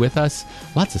have you with us.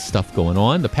 Lots of stuff going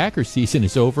on. The Packers season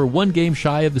is over. One game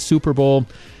shy of the Super Bowl.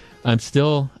 I'm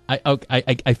still,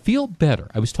 I feel better.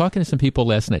 I was talking to some people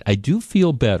last night. I do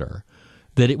feel better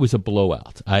that it was a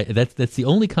blowout. That's the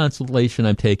only consolation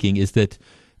I'm taking, is that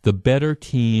the better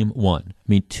team won. I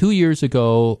mean, 2 years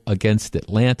ago against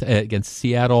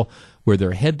Seattle, where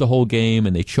they're ahead the whole game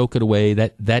and they choke it away,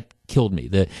 that killed me.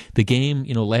 The game,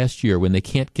 last year when they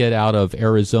can't get out of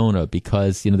Arizona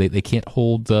because they can't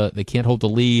hold the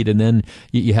lead, and then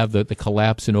you have the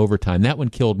collapse in overtime. That one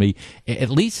killed me. At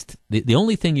least the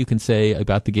only thing you can say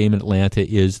about the game in Atlanta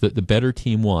is that the better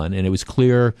team won, and it was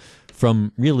clear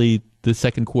from really the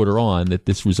second quarter on that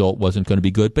this result wasn't going to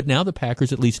be good. But now the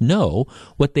Packers at least know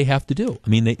what they have to do. I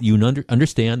mean, you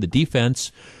understand the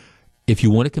defense. If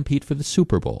you want to compete for the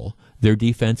Super Bowl, their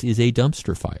defense is a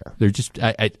dumpster fire. They're just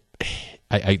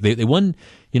They won,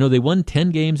 they won 10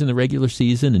 games in the regular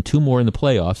season and 2 more in the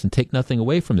playoffs, and take nothing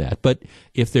away from that. But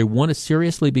if they want to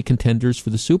seriously be contenders for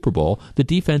the Super Bowl, the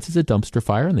defense is a dumpster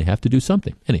fire, and they have to do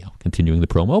something. Anyhow, continuing the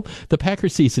promo, the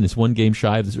Packers season ends 1 game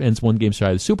shy of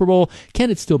the Super Bowl.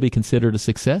 Can it still be considered a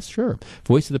success? Sure.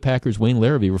 Voice of the Packers, Wayne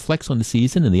Larrivee, reflects on the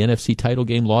season and the NFC title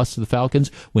game loss to the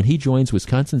Falcons when he joins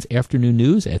Wisconsin's Afternoon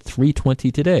News at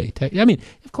 3:20 today. I mean,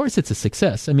 of course it's a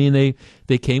success. I mean,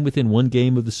 they came within 1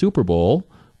 game of the Super Bowl,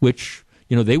 which,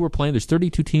 they were playing. There's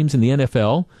 32 teams in the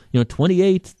NFL.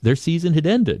 28, their season had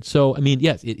ended. So, I mean,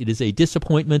 yes, it is a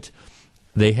disappointment.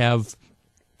 They have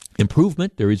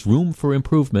improvement. There is room for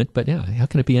improvement. But, yeah, how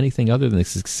can it be anything other than a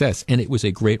success? And it was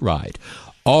a great ride.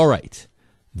 All right.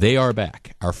 They are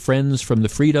back. Our friends from the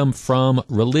Freedom from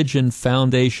Religion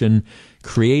Foundation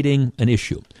creating an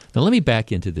issue. Now, let me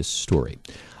back into this story.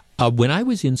 When I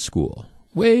was in school,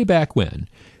 way back when,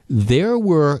 there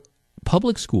were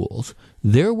public schools,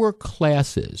 there were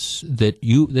classes that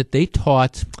they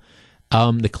taught.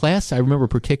 The class I remember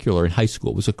particular in high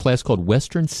school was a class called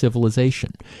Western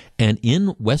Civilization. And in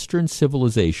Western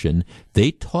Civilization,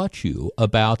 they taught you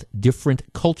about different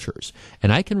cultures.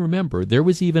 And I can remember there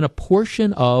was even a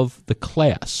portion of the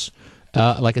class,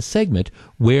 like a segment,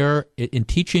 where in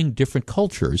teaching different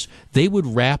cultures, they would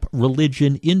wrap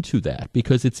religion into that,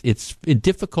 because it's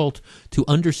difficult to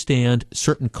understand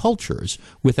certain cultures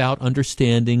without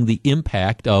understanding the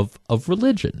impact of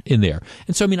religion in there.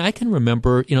 And so, I mean, I can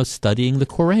remember, studying the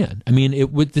Quran. I mean,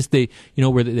 it would just,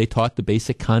 where they taught the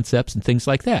basic concepts and things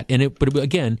like that. But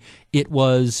again, it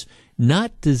was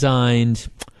not designed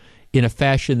in a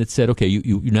fashion that said, okay,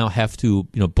 you now have to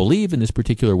believe in this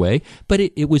particular way, but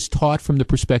it was taught from the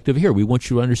perspective, here, we want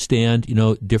you to understand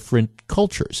different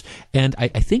cultures. And I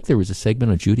think there was a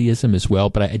segment on Judaism as well,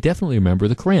 but I definitely remember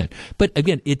the Quran. But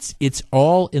again, it's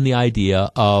all in the idea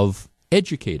of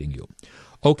educating you.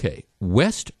 Okay,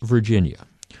 West Virginia,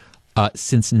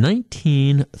 since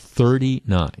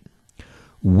 1939,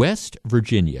 West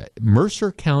Virginia,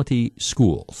 Mercer County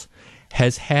Schools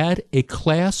has had a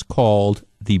class called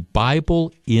The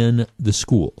Bible in the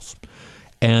Schools.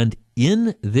 And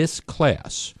in this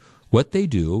class, what they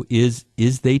do is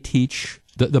they teach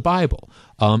the Bible.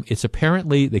 It's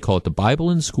apparently, they call it the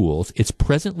Bible in Schools. It's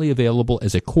presently available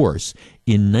as a course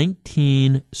in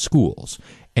 19 schools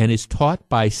and is taught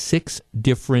by 6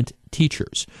 different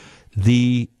teachers.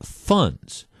 The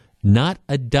funds, not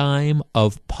a dime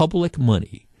of public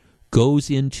money, goes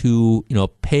into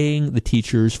paying the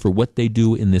teachers for what they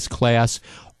do in this class.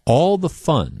 All the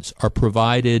funds are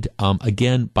provided,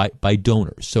 again, by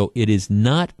donors. So it is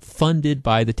not funded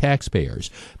by the taxpayers,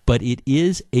 but it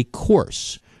is a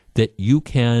course that you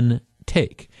can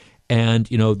take. And,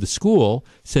 the school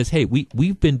says, hey,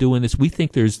 we've been doing this. We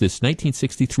think there's this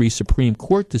 1963 Supreme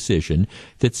Court decision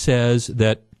that says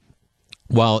that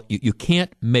while you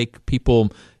can't make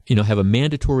people have a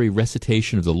mandatory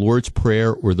recitation of the Lord's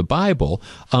Prayer or the Bible,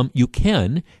 you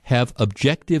can have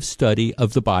objective study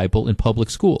of the Bible in public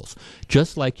schools,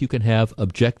 just like you can have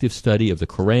objective study of the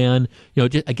Quran.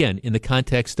 Again, in the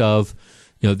context of,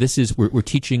 we're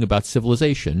teaching about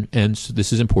civilization, and so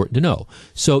this is important to know.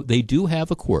 So they do have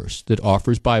a course that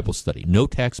offers Bible study. No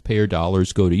taxpayer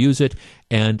dollars go to use it,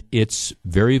 and it's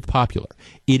very popular.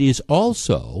 It is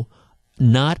also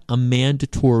not a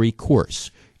mandatory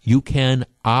course. You can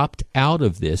opt out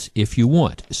of this if you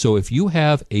want. So if you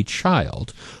have a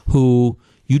child who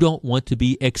you don't want to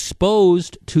be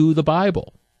exposed to the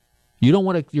Bible, you don't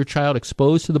want your child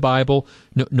exposed to the Bible,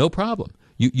 no problem.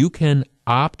 You can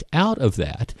opt out of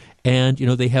that, and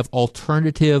they have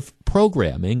alternative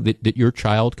programming that your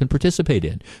child can participate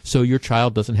in. So your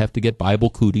child doesn't have to get Bible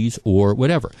cooties or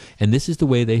whatever. And this is the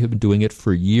way they have been doing it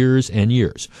for years and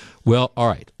years. Well, all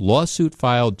right. Lawsuit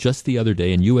filed just the other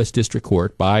day in U.S. District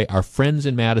Court by our friends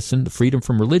in Madison, the Freedom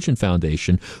from Religion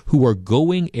Foundation, who are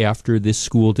going after this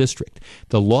school district.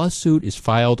 The lawsuit is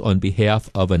filed on behalf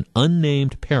of an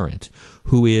unnamed parent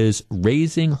who is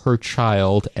raising her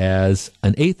child as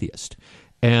an atheist.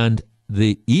 And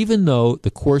even though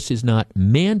the course is not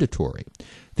mandatory,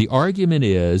 the argument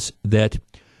is that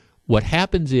what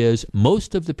happens is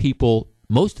most of the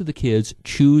kids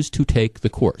choose to take the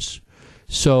course.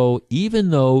 So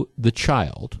even though the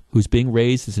child who's being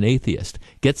raised as an atheist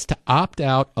gets to opt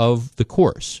out of the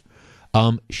course,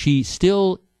 she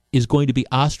still is going to be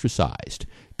ostracized,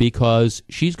 because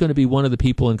she's going to be one of the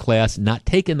people in class not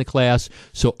taking the class,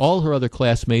 so all her other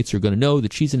classmates are going to know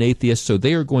that she's an atheist, so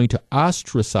they are going to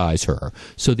ostracize her.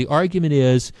 So the argument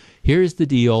is, here's the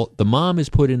deal, the mom is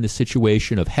put in the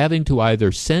situation of having to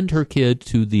either send her kid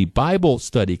to the Bible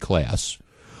study class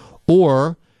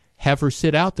or have her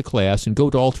sit out the class and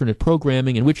go to alternate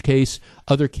programming, in which case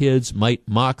other kids might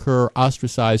mock her,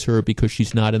 ostracize her because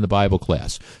she's not in the Bible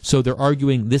class. So they're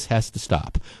arguing this has to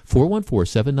stop.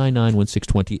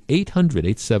 414-799-1620,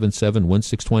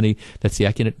 800-877-1620. That's the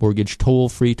Acunet Mortgage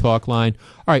toll-free talk line.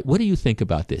 All right, what do you think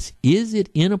about this? Is it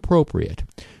inappropriate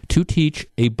to teach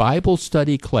a Bible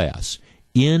study class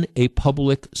in a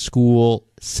public school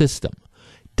system?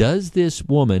 Does this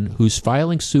woman who's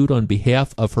filing suit on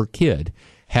behalf of her kid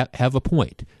have a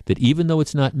point that even though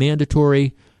it's not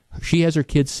mandatory, she has her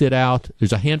kids sit out,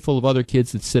 there's a handful of other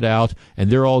kids that sit out, and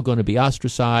they're all going to be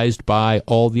ostracized by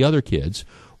all the other kids?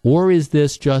 Or is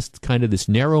this just kind of this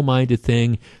narrow-minded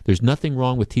thing? There's nothing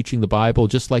wrong with teaching the Bible,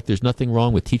 just like there's nothing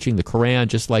wrong with teaching the Quran,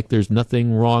 just like there's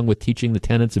nothing wrong with teaching the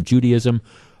tenets of Judaism.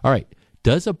 All right.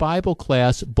 Does a Bible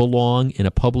class belong in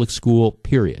a public school,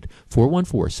 period?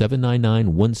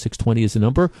 414-799-1620 is the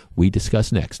number. We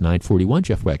discuss next. 941,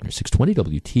 Jeff Wagner,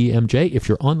 620 WTMJ. If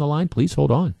you're on the line, please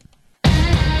hold on.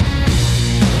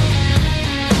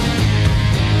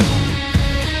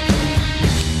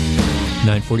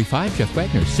 9:45, Jeff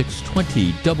Wagner,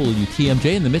 620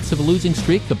 WTMJ. In the midst of a losing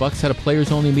streak, the Bucks had a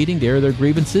players-only meeting to air their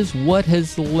grievances. What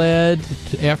has led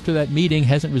to, after that meeting,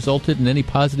 hasn't resulted in any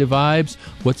positive vibes?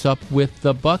 What's up with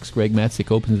the Bucks? Greg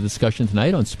Matzik opens the discussion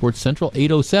tonight on Sports Central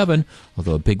 8:07,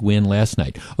 although a big win last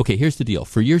night. Okay, here's the deal.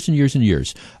 For years and years and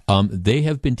years, they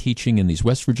have been teaching in these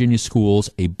West Virginia schools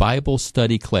a Bible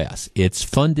study class. It's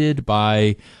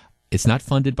not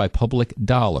funded by public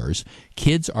dollars.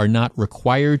 Kids are not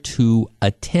required to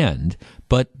attend,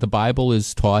 but the Bible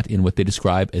is taught in what they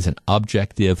describe as an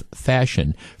objective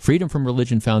fashion. Freedom from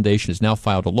Religion Foundation has now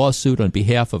filed a lawsuit on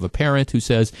behalf of a parent who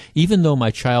says, even though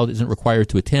my child isn't required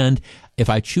to attend, if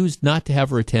I choose not to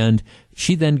have her attend,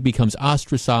 she then becomes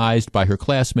ostracized by her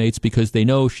classmates because they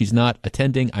know she's not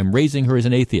attending. I'm raising her as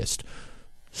an atheist.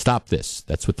 Stop this.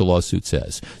 That's what the lawsuit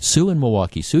says. Sue in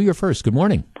Milwaukee. Sue, you're first. Good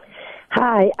morning.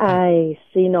 Hi, I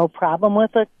see no problem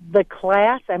with the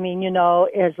class. I mean,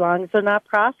 as long as they're not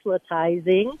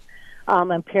proselytizing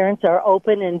and parents are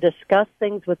open and discuss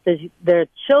things with their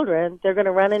children, they're going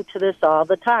to run into this all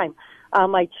the time.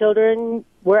 My children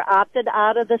were opted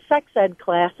out of the sex ed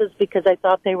classes because I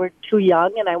thought they were too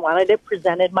young and I wanted it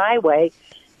presented my way.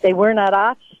 They were not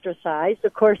ostracized.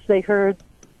 Of course, they heard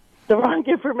the wrong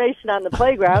information on the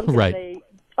playground. Right. And they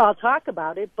all talk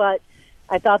about it, but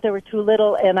I thought they were too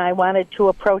little, and I wanted to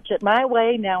approach it my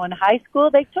way. Now, in high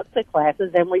school, they took the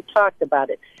classes, and we talked about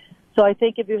it. So I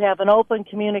think if you have an open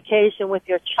communication with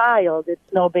your child, it's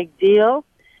no big deal.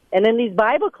 And in these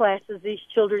Bible classes, these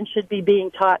children should be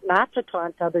being taught not to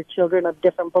taunt other children of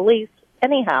different beliefs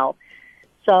anyhow.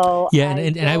 So yeah,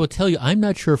 and I will tell you, I'm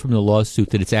not sure from the lawsuit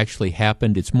that it's actually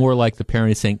happened. It's more like the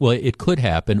parent is saying, well, it could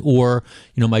happen, or,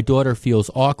 my daughter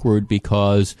feels awkward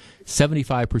because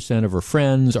 75% of her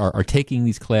friends are taking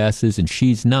these classes and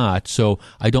she's not, so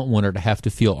I don't want her to have to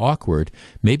feel awkward.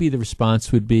 Maybe the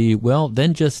response would be, well,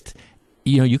 then just,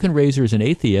 you can raise her as an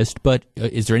atheist, but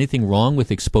is there anything wrong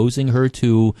with exposing her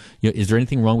to,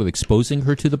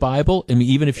 the Bible? I mean,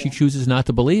 even if she chooses not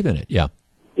to believe in it, yeah.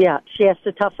 Yeah, she has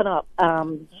to toughen up.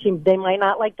 They might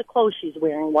not like the clothes she's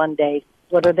wearing one day.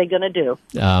 What are they going to do?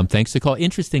 Thanks for the call.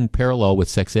 Interesting parallel with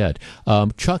sex ed.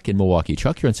 Chuck in Milwaukee.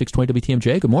 Chuck, you're on 620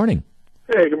 WTMJ. Good morning.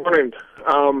 Hey, good morning.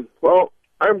 Well,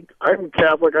 I'm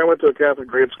Catholic. I went to a Catholic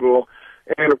grade school,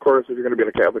 and of course, if you're going to be in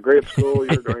a Catholic grade school,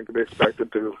 you're going to be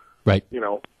expected to, right,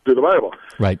 do the Bible.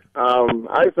 Right.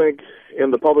 I think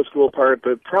in the public school part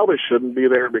that probably shouldn't be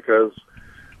there because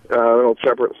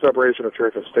separation of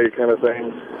church and state kind of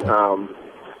thing.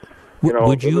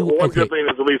 Would you? One good thing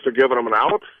is at least they're giving them an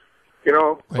out.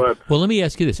 Right. But well, let me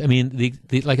ask you this. I mean,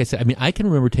 like I said, I can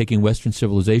remember taking Western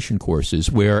civilization courses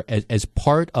where, as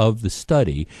part of the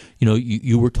study,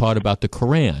 you were taught about the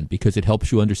Quran because it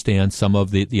helps you understand some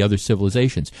of the other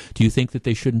civilizations. Do you think that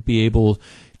they shouldn't be able?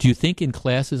 Do you think in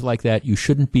classes like that you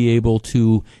shouldn't be able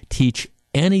to teach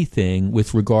anything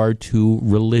with regard to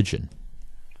religion?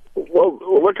 Well,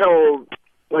 look how,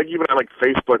 even on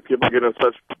Facebook, people get in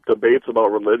such debates about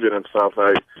religion and stuff.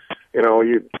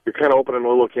 You're kind of opening a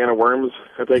little can of worms.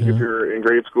 I think if you're in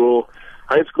grade school,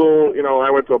 high school,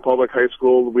 I went to a public high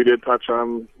school. We did touch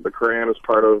on the Quran as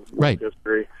part of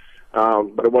history,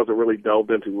 but it wasn't really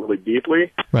delved into really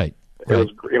deeply. Right. It was,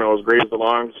 it was grazed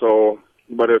along. So,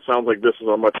 but it sounds like this is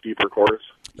a much deeper course.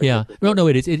 Yeah, no,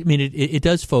 it is. It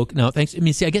does, folk. Now, thanks.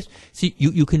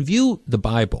 You can view the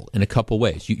Bible in a couple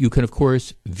ways. You can, of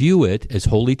course, view it as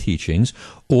holy teachings,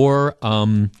 or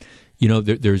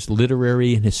there's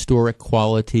literary and historic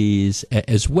qualities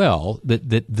as well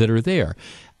that are there.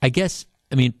 I guess.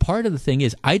 Part of the thing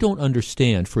is I don't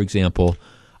understand. For example,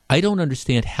 I don't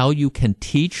understand how you can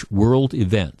teach world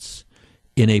events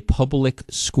in a public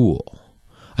school.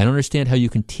 I don't understand how you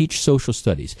can teach social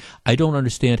studies. I don't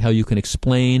understand how you can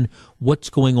explain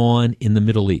what's going on in the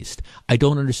Middle East. I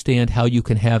don't understand how you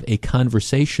can have a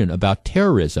conversation about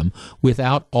terrorism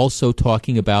without also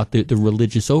talking about the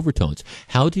religious overtones.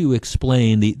 How do you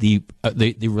explain the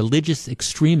religious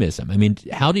extremism? I mean,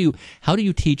 how do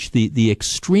you teach the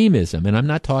extremism? And I'm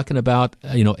not talking about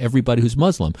everybody who's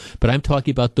Muslim, but I'm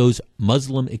talking about those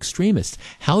Muslim extremists.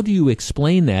 How do you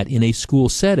explain that in a school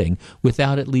setting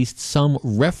without at least some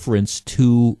reference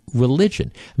to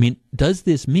religion? I mean, does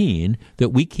this mean that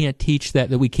we can't teach that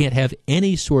we can't have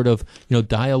any sort of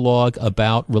dialogue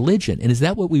about religion? And is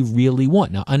that what we really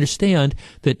want? Now, understand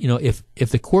that if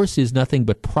the course is nothing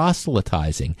but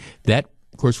proselytizing, that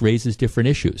of course raises different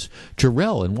issues.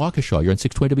 Jarrell in Waukesha, you're on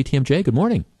 620 WTMJ. Good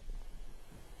morning.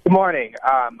 Good morning.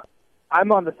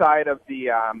 I'm on the side of the,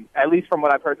 at least from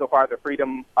what I've heard so far, the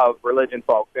freedom of religion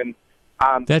folks. And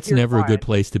that's never a good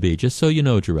place to be. Just so you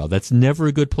know, Jarrell, that's never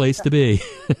a good place to be.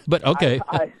 But okay.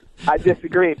 I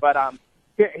disagree, but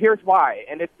here's why.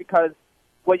 And it's because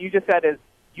what you just said is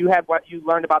you have what you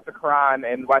learned about the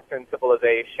Quran and Western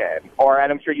civilization,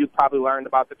 and I'm sure you probably learned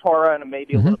about the Torah and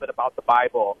maybe a little bit about the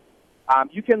Bible.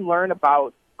 You can learn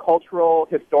about cultural,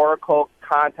 historical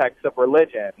context of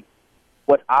religion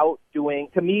without doing,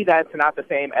 to me, that's not the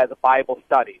same as a Bible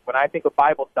study. When I think of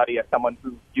Bible study as someone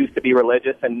who used to be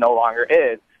religious and no longer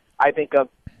is, I think of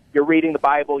you're reading the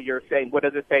Bible, you're saying, what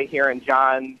does it say here in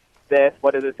John this?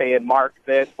 What does it say in Mark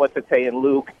this? What's it say in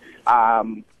Luke?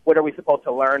 What are we supposed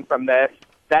to learn from this?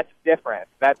 That's different.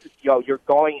 That's, you're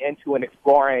going into and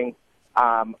exploring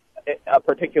a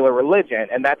particular religion,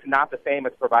 and that's not the same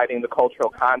as providing the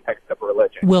cultural context of a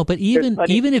religion. Well, but even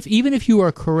if you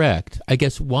are correct, I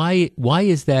guess why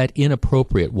is that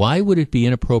inappropriate? Why would it be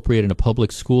inappropriate in a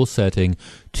public school setting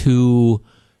to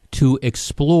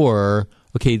explore?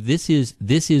 Okay, this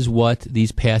is what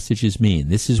these passages mean.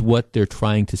 This is what they're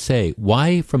trying to say.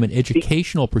 Why, from an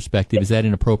educational perspective, is that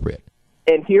inappropriate?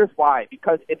 And here's why.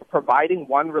 Because it's providing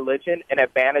one religion an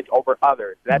advantage over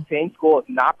others. That same school is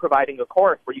not providing a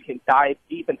course where you can dive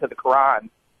deep into the Quran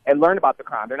and learn about the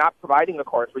Quran. They're not providing a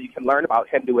course where you can learn about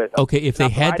Hinduism. Okay, if they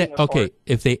had that,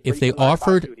 if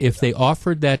they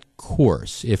offered that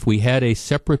course, if we had a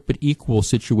separate but equal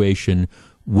situation,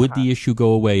 would the issue go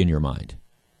away in your mind?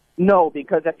 No,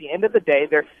 because at the end of the day,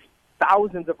 there's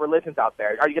thousands of religions out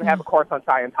there. Are you going to have a course on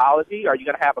Scientology? Are you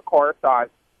going to have a course on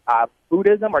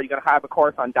Buddhism? Are you going to have a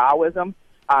course on Taoism?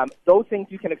 Those things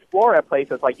you can explore at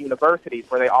places like universities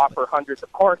where they offer hundreds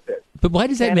of courses. But why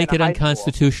does that make it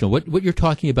unconstitutional? What you're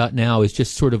talking about now is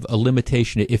just sort of a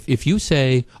limitation. If you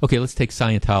say, okay, let's take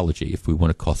Scientology, if we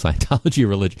want to call Scientology a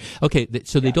religion. Okay,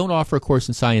 so they don't offer a course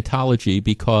in Scientology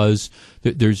because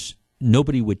there's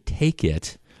nobody would take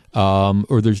it.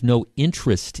 Or there's no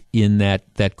interest in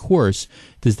that course,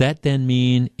 does that then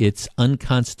mean it's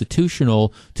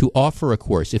unconstitutional to offer a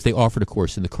course, if they offered a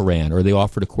course in the Quran or they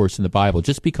offered a course in the Bible?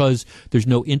 Just because there's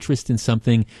no interest in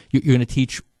something, you're going to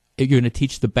teach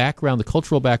the background, the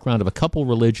cultural background of a couple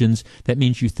religions, that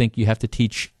means you think you have to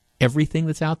teach everything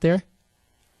that's out there?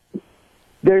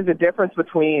 There's a difference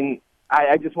between,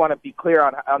 I just want to be clear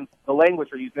on the language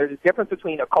we're using. There's a difference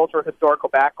between a cultural historical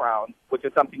background, which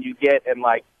is something you get in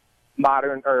like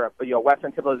modern or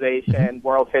Western civilization,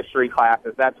 world history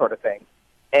classes, that sort of thing,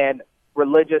 and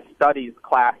religious studies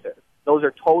classes. Those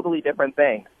are totally different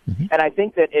things. And I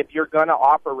think that if you're going to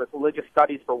offer religious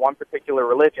studies for one particular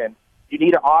religion, you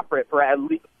need to offer it for at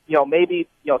least, maybe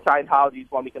Scientology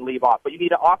is one we can leave off, but you need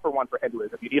to offer one for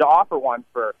Hinduism. You need to offer one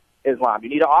for Islam. You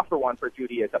need to offer one for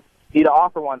Judaism. You need to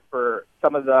offer one for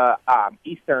some of the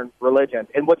Eastern religions.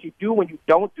 And what you do when you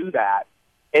don't do that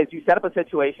is you set up a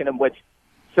situation in which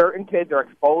certain kids are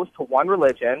exposed to one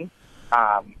religion.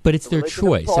 But it's their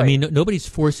choice. I mean, nobody's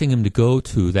forcing them to go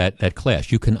to that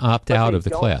class. You can opt out of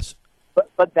the class.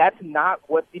 But that's not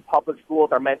what the public schools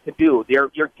are meant to do.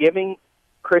 You're giving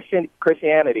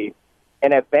Christianity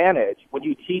an advantage when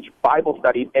you teach Bible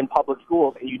studies in public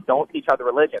schools and you don't teach other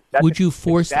religions. Would you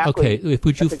force?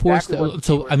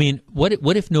 So I mean, what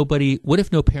if no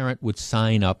parent would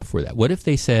sign up for that? What if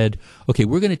they said, okay,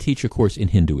 we're going to teach a course in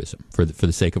Hinduism for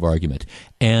the sake of argument,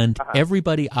 and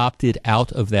everybody opted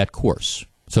out of that course?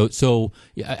 So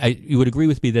you would agree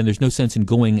with me then? There's no sense in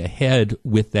going ahead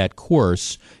with that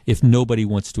course if nobody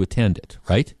wants to attend it,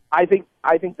 right? I think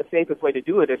the safest way to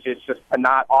do it is just to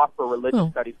not offer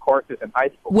religious studies courses in high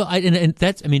school. Well, and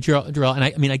that's, I mean, Gerald,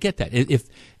 and I get that. If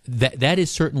that is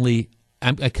certainly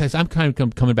because I'm kind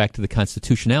of coming back to the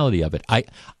constitutionality of it. I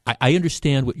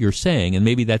understand what you're saying, and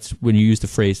maybe that's when you use the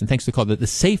phrase, and thanks to call it the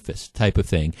safest type of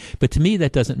thing. But to me,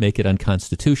 that doesn't make it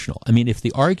unconstitutional. I mean, if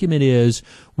the argument is,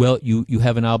 well, you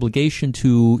have an obligation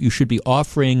you should be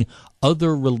offering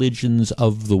other religions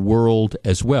of the world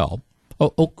as well.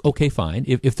 Oh, okay, fine,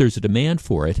 if there's a demand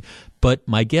for it. But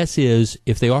my guess is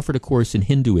if they offered a course in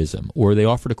Hinduism or they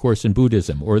offered a course in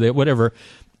Buddhism or whatever,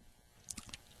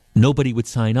 nobody would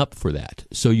sign up for that.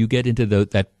 So you get into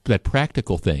that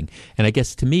practical thing. And I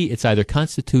guess to me, it's either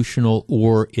constitutional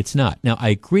or it's not. Now, I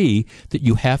agree that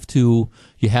you have to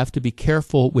be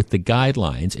careful with the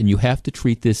guidelines and you have to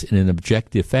treat this in an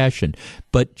objective fashion.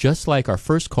 But just like our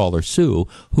first caller, Sue,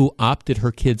 who opted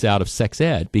her kids out of sex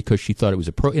ed because she thought it was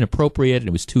inappropriate and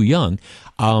it was too young,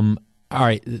 all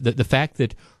right, the fact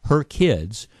that her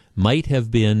kids might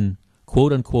have been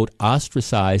quote unquote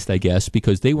ostracized, I guess,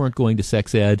 because they weren't going to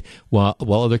sex ed while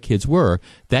other kids were,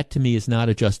 that to me is not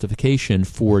a justification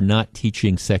for not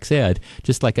teaching sex ed,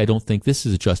 just like I don't think this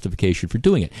is a justification for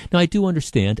doing it. Now, I do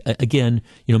understand, again,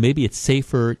 maybe it's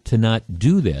safer to not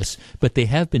do this, but they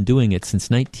have been doing it since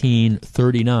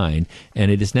 1939,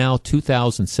 and it is now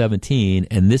 2017,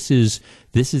 and this is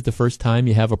the first time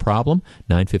you have a problem.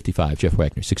 9:55, Jeff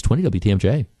Wagner, 620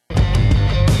 WTMJ.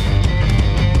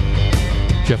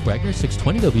 Jeff Wagner,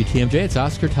 620 WTMJ. It's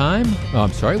Oscar time. Oh,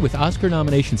 I'm sorry. With Oscar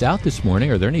nominations out this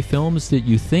morning, are there any films that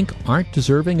you think aren't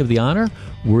deserving of the honor?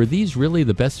 Were these really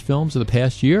the best films of the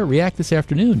past year? React this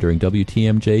afternoon during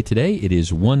WTMJ Today. It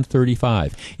is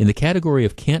 1:35. In the category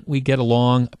of Can't We Get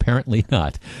Along? Apparently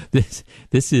not. This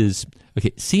is...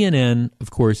 Okay, CNN,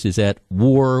 of course, is at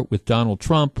war with Donald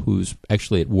Trump, who's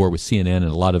actually at war with CNN and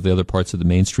a lot of the other parts of the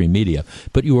mainstream media.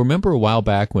 But you remember a while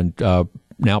back when...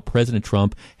 now President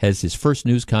Trump has his first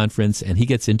news conference, and he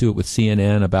gets into it with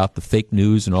CNN about the fake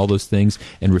news and all those things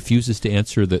and refuses to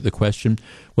answer the question.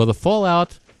 Well, the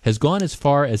fallout has gone as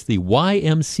far as the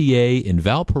YMCA in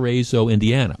Valparaiso,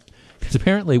 Indiana. Because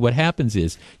apparently what happens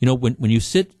is, when you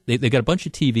sit, they got a bunch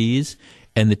of TVs,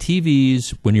 and the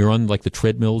TVs, when you're on like the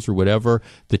treadmills or whatever,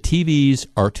 the TVs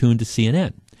are tuned to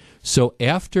CNN. So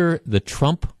after the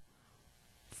Trump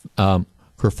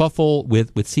kerfuffle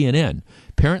with CNN,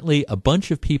 apparently a bunch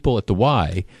of people at the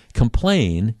Y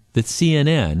complain that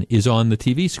CNN is on the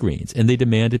TV screens, and they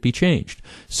demand it be changed.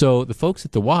 So the folks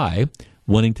at the Y,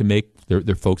 wanting to make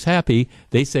their folks happy,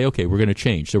 they say, okay, we're going to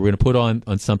change. So we're going to put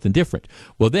on something different.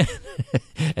 Well, then,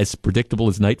 as predictable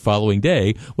as night following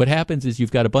day, what happens is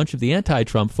you've got a bunch of the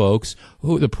anti-Trump folks,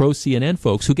 the pro-CNN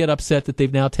folks, who get upset that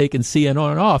they've now taken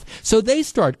CNN off. So they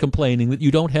start complaining that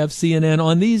you don't have CNN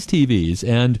on these TVs.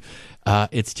 And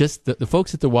it's just the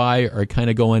folks at the Y are kind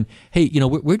of going, hey,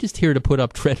 we're just here to put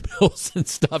up treadmills and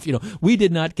stuff. We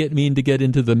did not mean to get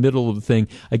into the middle of the thing.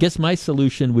 I guess my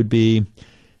solution would be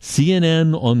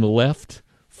CNN on the left,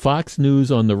 Fox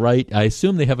News on the right. I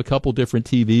assume they have a couple different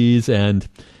TVs, and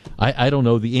I don't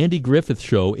know, the Andy Griffith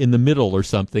Show in the middle or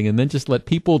something, and then just let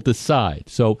people decide.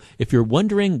 So if you're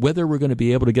wondering whether we're going to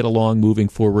be able to get along moving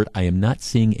forward, I am not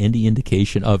seeing any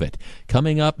indication of it.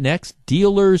 Coming up next,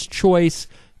 Dealer's Choice.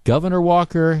 Governor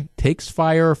Walker takes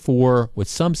fire for what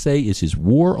some say is his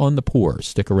war on the poor.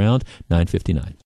 Stick around, 9:59.